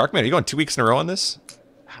Darkman, are you going 2 weeks in a row on this?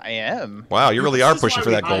 I am. Wow, you really are pushing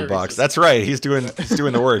for that gold box. That's right. He's doing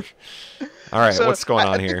the work. All right. So, what's going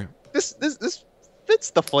on here? This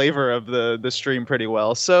fits the flavor of the stream pretty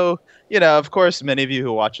well. So, of course, many of you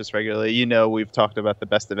who watch us regularly, we've talked about the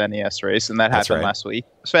Best of NES race, and that happened last week.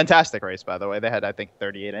 It was a fantastic race, by the way. They had, I think,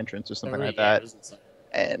 38 entrants or something like that.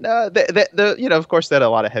 And, of course, they had a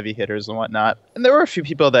lot of heavy hitters and whatnot. And there were a few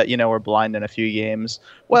people that, were blind in a few games.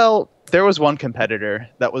 Well, there was one competitor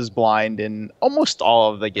that was blind in almost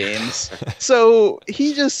all of the games. So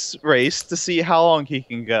he just raced to see how long he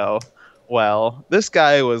can go. Well, this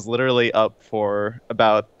guy was literally up for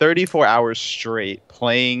about 34 hours straight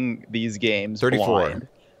playing these games.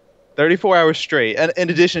 34 hours straight, and in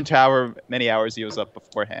addition to however many hours he was up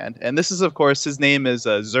beforehand. And this is, of course, his name is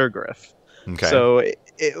Zergriff. Okay. So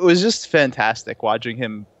it was just fantastic watching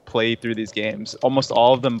him play through these games, almost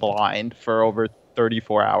all of them blind for over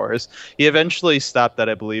 34 hours. He eventually stopped at,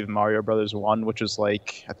 I believe, Mario Brothers 1, which was I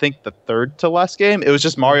think the third to last game. It was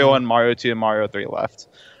just Mario 1, Mario 2, and Mario 3 left.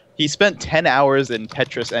 He spent 10 hours in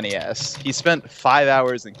Tetris NES. He spent 5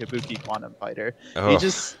 hours in Kabuki Quantum Fighter. Oh. He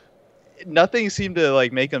just nothing seemed to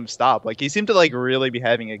like make him stop. Like he seemed to like really be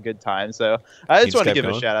having a good time. So I just want to give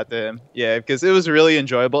a shout out to him. Yeah, because it was really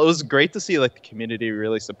enjoyable. It was great to see like the community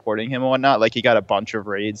really supporting him and whatnot. Like he got a bunch of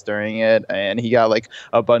raids during it, and he got like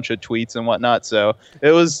a bunch of tweets and whatnot. So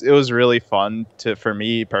it was really fun for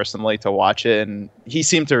me personally to watch it, and he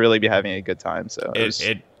seemed to really be having a good time. So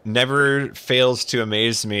it never fails to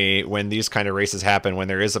amaze me when these kind of races happen, when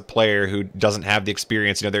there is a player who doesn't have the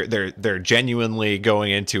experience. You know, they're genuinely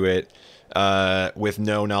going into it with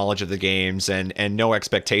no knowledge of the games and no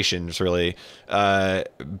expectations really,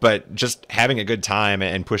 but just having a good time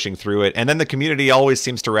and pushing through it. And then the community always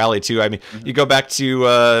seems to rally too. I mean, you go back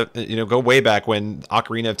to go way back when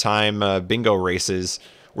Ocarina of Time bingo races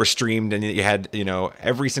were streamed, and you had,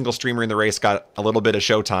 every single streamer in the race got a little bit of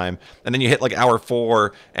showtime, and then you hit like hour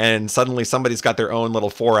 4 and suddenly somebody's got their own little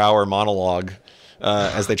 4-hour monologue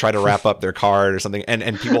as they try to wrap up their card or something,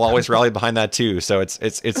 and people always rally behind that too. So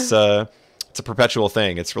it's a perpetual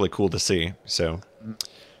thing. It's really cool to see. So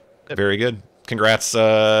very good. Congrats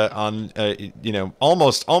on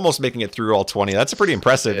almost making it through all 20. That's pretty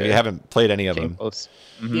impressive if you haven't played any of them.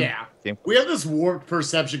 Yeah. We have this warped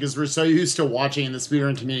perception because we're so used to watching in the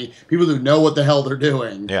speedrun community people who know what the hell they're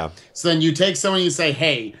doing. Yeah. So then you take someone and you say,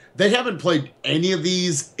 hey, they haven't played any of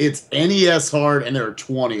these. It's NES hard, and there are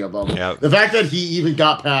 20 of them. Yeah. The fact that he even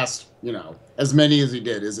got past, as many as he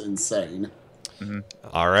did is insane.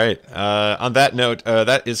 All right. On that note,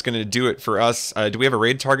 that is going to do it for us. Do we have a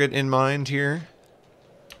raid target in mind here?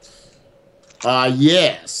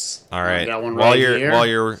 Yes. All right. Got one while right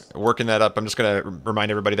you're working that up, I'm just going to remind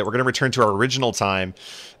everybody that we're going to return to our original time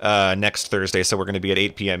next Thursday. So we're going to be at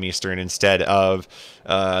 8 p.m. Eastern instead of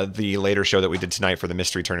the later show that we did tonight for the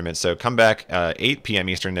mystery tournament. So come back 8 p.m.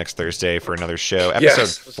 Eastern next Thursday for another show,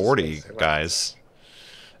 episode 40, guys.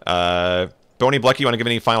 Boney, Blecky, you want to give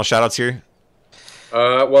any final shout-outs here?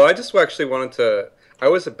 Well, I just actually wanted to. I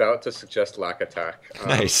was about to suggest Lack Attack.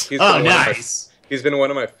 Nice. Nice. He's been one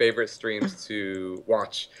of my favorite streams to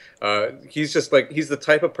watch. He's just he's the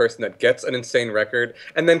type of person that gets an insane record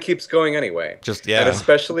and then keeps going anyway. And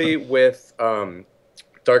especially with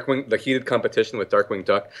Darkwing, the heated competition with Darkwing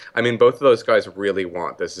Duck. I mean, both of those guys really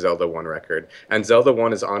want this Zelda 1 record. And Zelda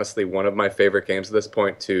 1 is honestly one of my favorite games at this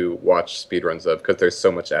point to watch speedruns of because there's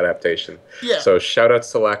so much adaptation. Yeah. So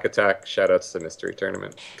shout-outs to Lack Attack, shout-outs to Mystery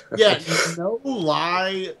Tournament. Yeah, no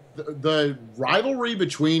lie, the rivalry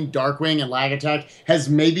between Darkwing and Lag Attack has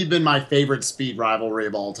maybe been my favorite speed rivalry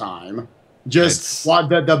of all time. Just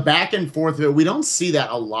the back and forth of it, we don't see that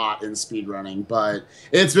a lot in speedrunning, but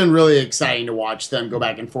it's been really exciting to watch them go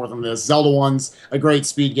back and forth on this. Zelda 1's a great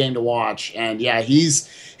speed game to watch, and yeah, he's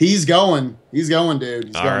going, dude. He's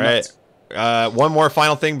all going right. One more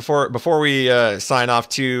final thing before we sign off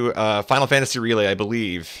too. Final Fantasy Relay, I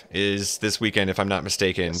believe, is this weekend, if I'm not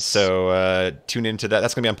mistaken. Yes. So tune into that.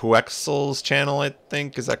 That's going to be on Puexel's channel, I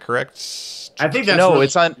think. Is that correct? I think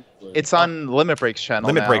that's it's on Limit Break's channel.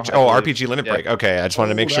 Limit Break. RPG Limit Break. Okay, I just wanted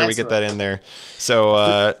to make sure we get that in there.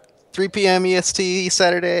 So 3 p.m. EST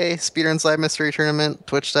Saturday, Speedruns Live Mystery Tournament,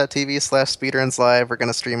 twitch.tv/speedruns live. We're going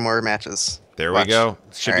to stream more matches. There we go.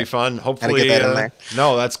 Should be fun. Hopefully. Get that in there.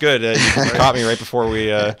 No, that's good. You caught me right before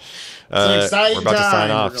we're about to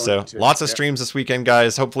sign off. So lots of streams this weekend,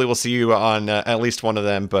 guys. Hopefully we'll see you on at least one of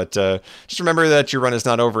them. But just remember that your run is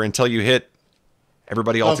not over until you hit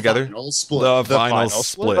everybody all together. The final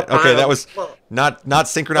split. Okay, that was not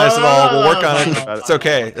synchronized at all. We'll work on it. It's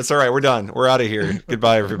okay. It's all right. We're done. We're out of here.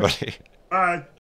 Goodbye, everybody. Bye.